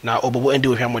na obobo ende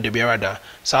ohwa mo de biarada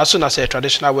sa so na se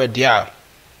traditional wear dia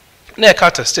na e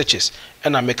cut stitches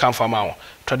and I make am for my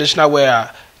traditional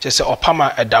wear just say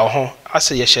opama eda ho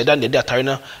ase ye sheda na de atare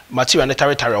na material na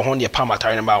tare ho na pama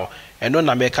atare na ba and no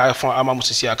na make am for ama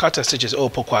musisi a cut stitches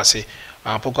poko ase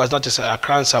poko is not just a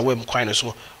crans away mkwan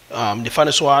so the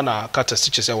funny so na cut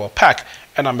stitches e pack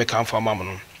and I make am for mama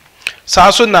no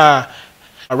so na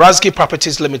Rasgi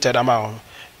Properties Limited ama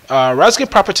Rasgi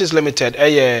Properties Limited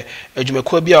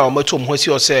adwumako bia o mato mhosi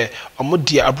o se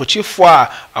omodi abrochifo a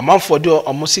amanfo de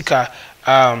omosika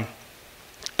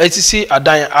etisi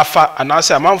adan afa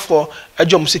anase amanfo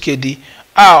adwom sika di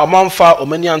a omanfa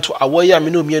omani anto awoya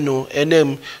menomienu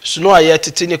enem suno aye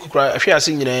tete ne kukura ahwe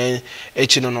ase nyina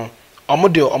echi no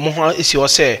omode omho esi o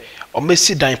se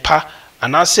omesi dan pa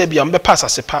anase bia mbepa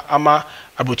asase pa ama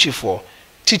abrochifo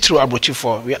titru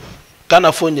abrochifo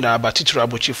Ghana fo nyina aba titru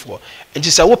abrochifo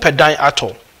enti se wo pedan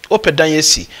ato open dan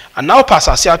yesi and now pass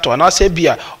asiato and I say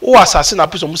bia o asase na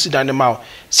person musi dan ma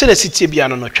say the city bia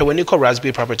no twewani ko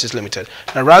Raspberry Properties Limited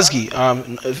na Rasgi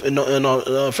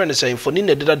friend is saying for ni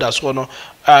na dada so no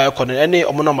kono any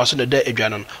omo number so na da adwa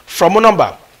no from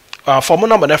number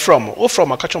na from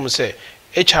akachom say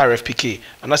HRFPK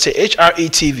and I say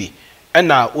HRETV and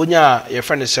now onya your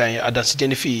friend is saying adansi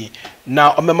jenifi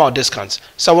now omema discounts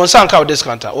so one sanka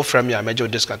discount o from ya major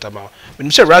discount amount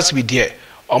when say Rasbi there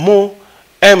omo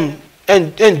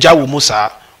jawu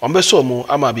musa ombeso mu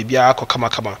ama bibia akokama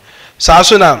kama sa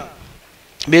so na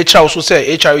me cha also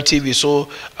say HRTV so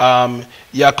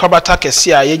ya kobata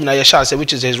kesi a yenyina ye sha say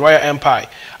which is His Royal Empire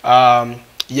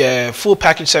yeah full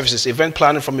package services event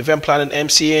planning from event planning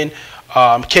MCN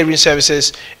catering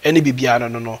services any bibia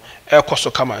no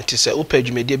ekoso kama nti say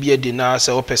opage media bia di na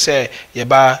say opese ye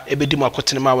ba ebedi mu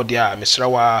akotene ma wo dia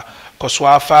mesrawa koso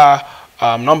afa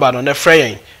number no ne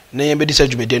frey na ye bedi say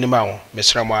dwumede ni ma wo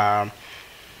mesrawa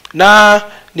na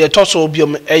ne toso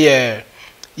biom eye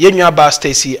yenwa ba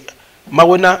Stacy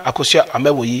Mawona akosia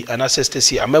amewoyi and access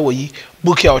Stacy amewoyi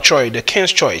book your choice the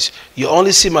King's Choice. You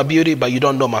only see my beauty but you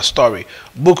don't know my story.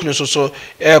 Book no so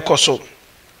koso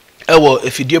ewo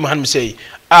if you do man say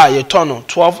you turn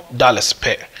 $12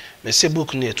 per me say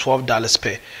book no $12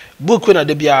 per book na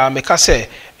de bia me ka say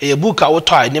e book a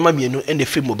woto a nema mienu and the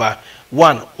film ba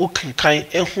one o kan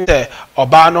ehu say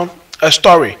oba no a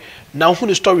story now who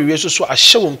the story we so a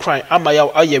show on crime am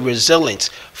you resilient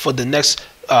for the next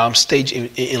stage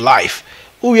in life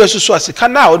who we so as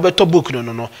can now better book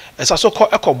no as so call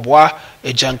ekoboa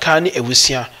ejankani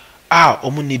ewusia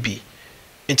omuni bi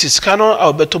it is canon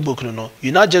Alberto book no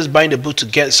you're not just buying the book to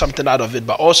get something out of it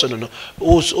but also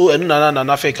also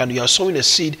and you are sowing a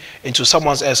seed into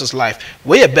someone else's life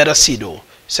where a better seed though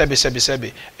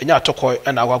sebi enya atoko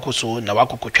and awako so na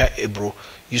wakokotwa ebro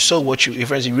you sow what you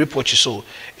friends you reap what you sow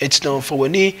it's known for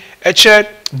when he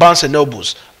Barnes and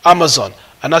Nobles Amazon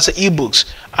and that's e-books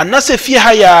and that's a fee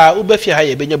higher ube fee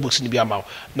higher benya books ni bia ma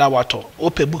na wato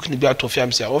ope book ni bia to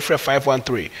fiam say offer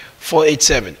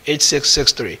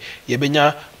 513-487-8663 ye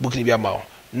benya book ni bia ma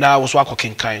na wo so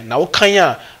akokenkan na wo kan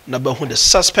ya na ba hu the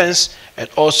suspense and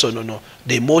also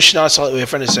the emotional we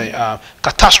friend say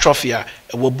catastrophe a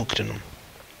wo book no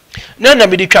na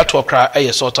me di twa to okra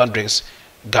Sultan Drinks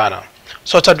Ghana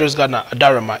Sultan Drinks Ghana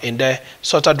adarama in there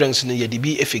Sultan Drinks ni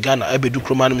yedibi efi Ghana ebedu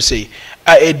kromanum say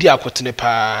edi akotene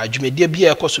pa dwumedie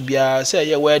bia ekoso bia say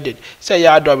ye wedded say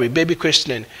ya adore baby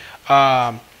christening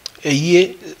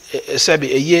eye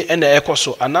ena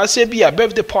ekoso ana say bia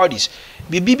birthday parties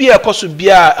bibia ekoso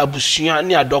bia abusua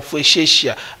ne adofo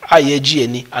ehihia aye gie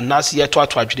ani ana say ye to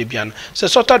adwede bia no say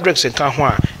Sultan Drinks nka ho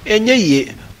a enye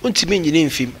ye untimi nyine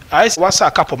mfim ai wasa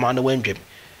akapoma na wandwem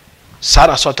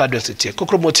sara Sultan Drinks tie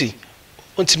kokromoti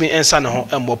untimi ensa ne ho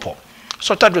embopo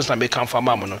Sultan Drinks na make am for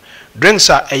mama no drinks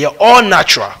are all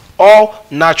natural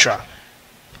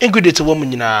ingredient woman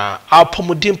nyina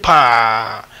apomodin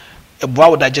pa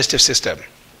eboa digestive system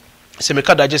se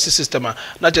make digestive system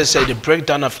not just say the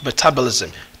breakdown of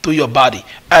metabolism through your body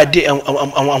ade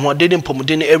amodin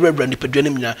pomodin everywhere ni pedwani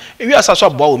nyina ewi asaso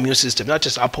aboa immune system not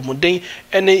just apomodin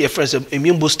any your friends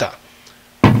immune booster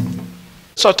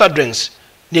Sultan Drinks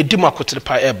ne dimakotre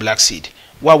pa black seed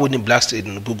why wouldn't black seed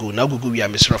in Google now Google we are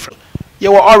misreferred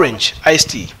you were orange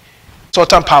iced tea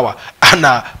Sultan Power and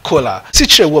cola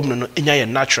citrus woman no enya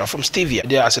natural from stevia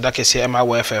there as that case am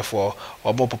welfare for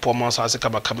or more performance as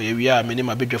kama we are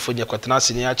minimum bedrefo nya kwatena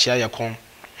sene achia yakon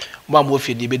mama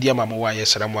ofi di bedia mama wa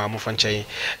yesra mo am franchise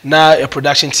na a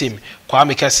production team kwa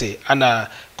mekase ana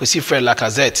kosi friend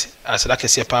Lacazette as that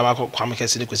case pa kwa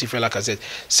mekase ni kosi friend Lacazette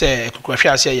say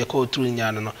ekukwa ase yakọ tru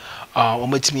nya no o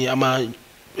matimi ama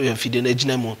fide na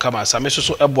ejina mu kama sa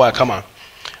mesoso eboa kama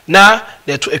na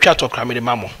the to etwa to kra me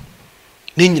mamo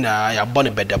ni nyina ya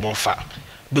bone bedemo fa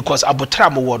because abotra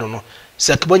mo wodo no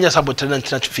se kbonya sabotra na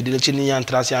ntina fide na chini ya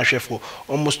ntrase ahwe for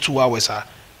almost 2 hours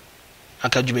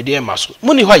aka dwumede maso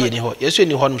muni ho ayeni ho yeso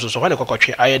ni ho no so ho ne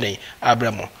kokotwe ayeden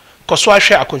abramo koso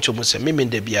ahwe Akwantuo mu se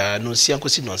memenda bia no nsia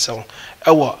nkosi no nsa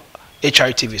ewo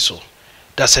HRTV so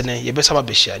dasene yebesaba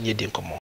behia ne edin komo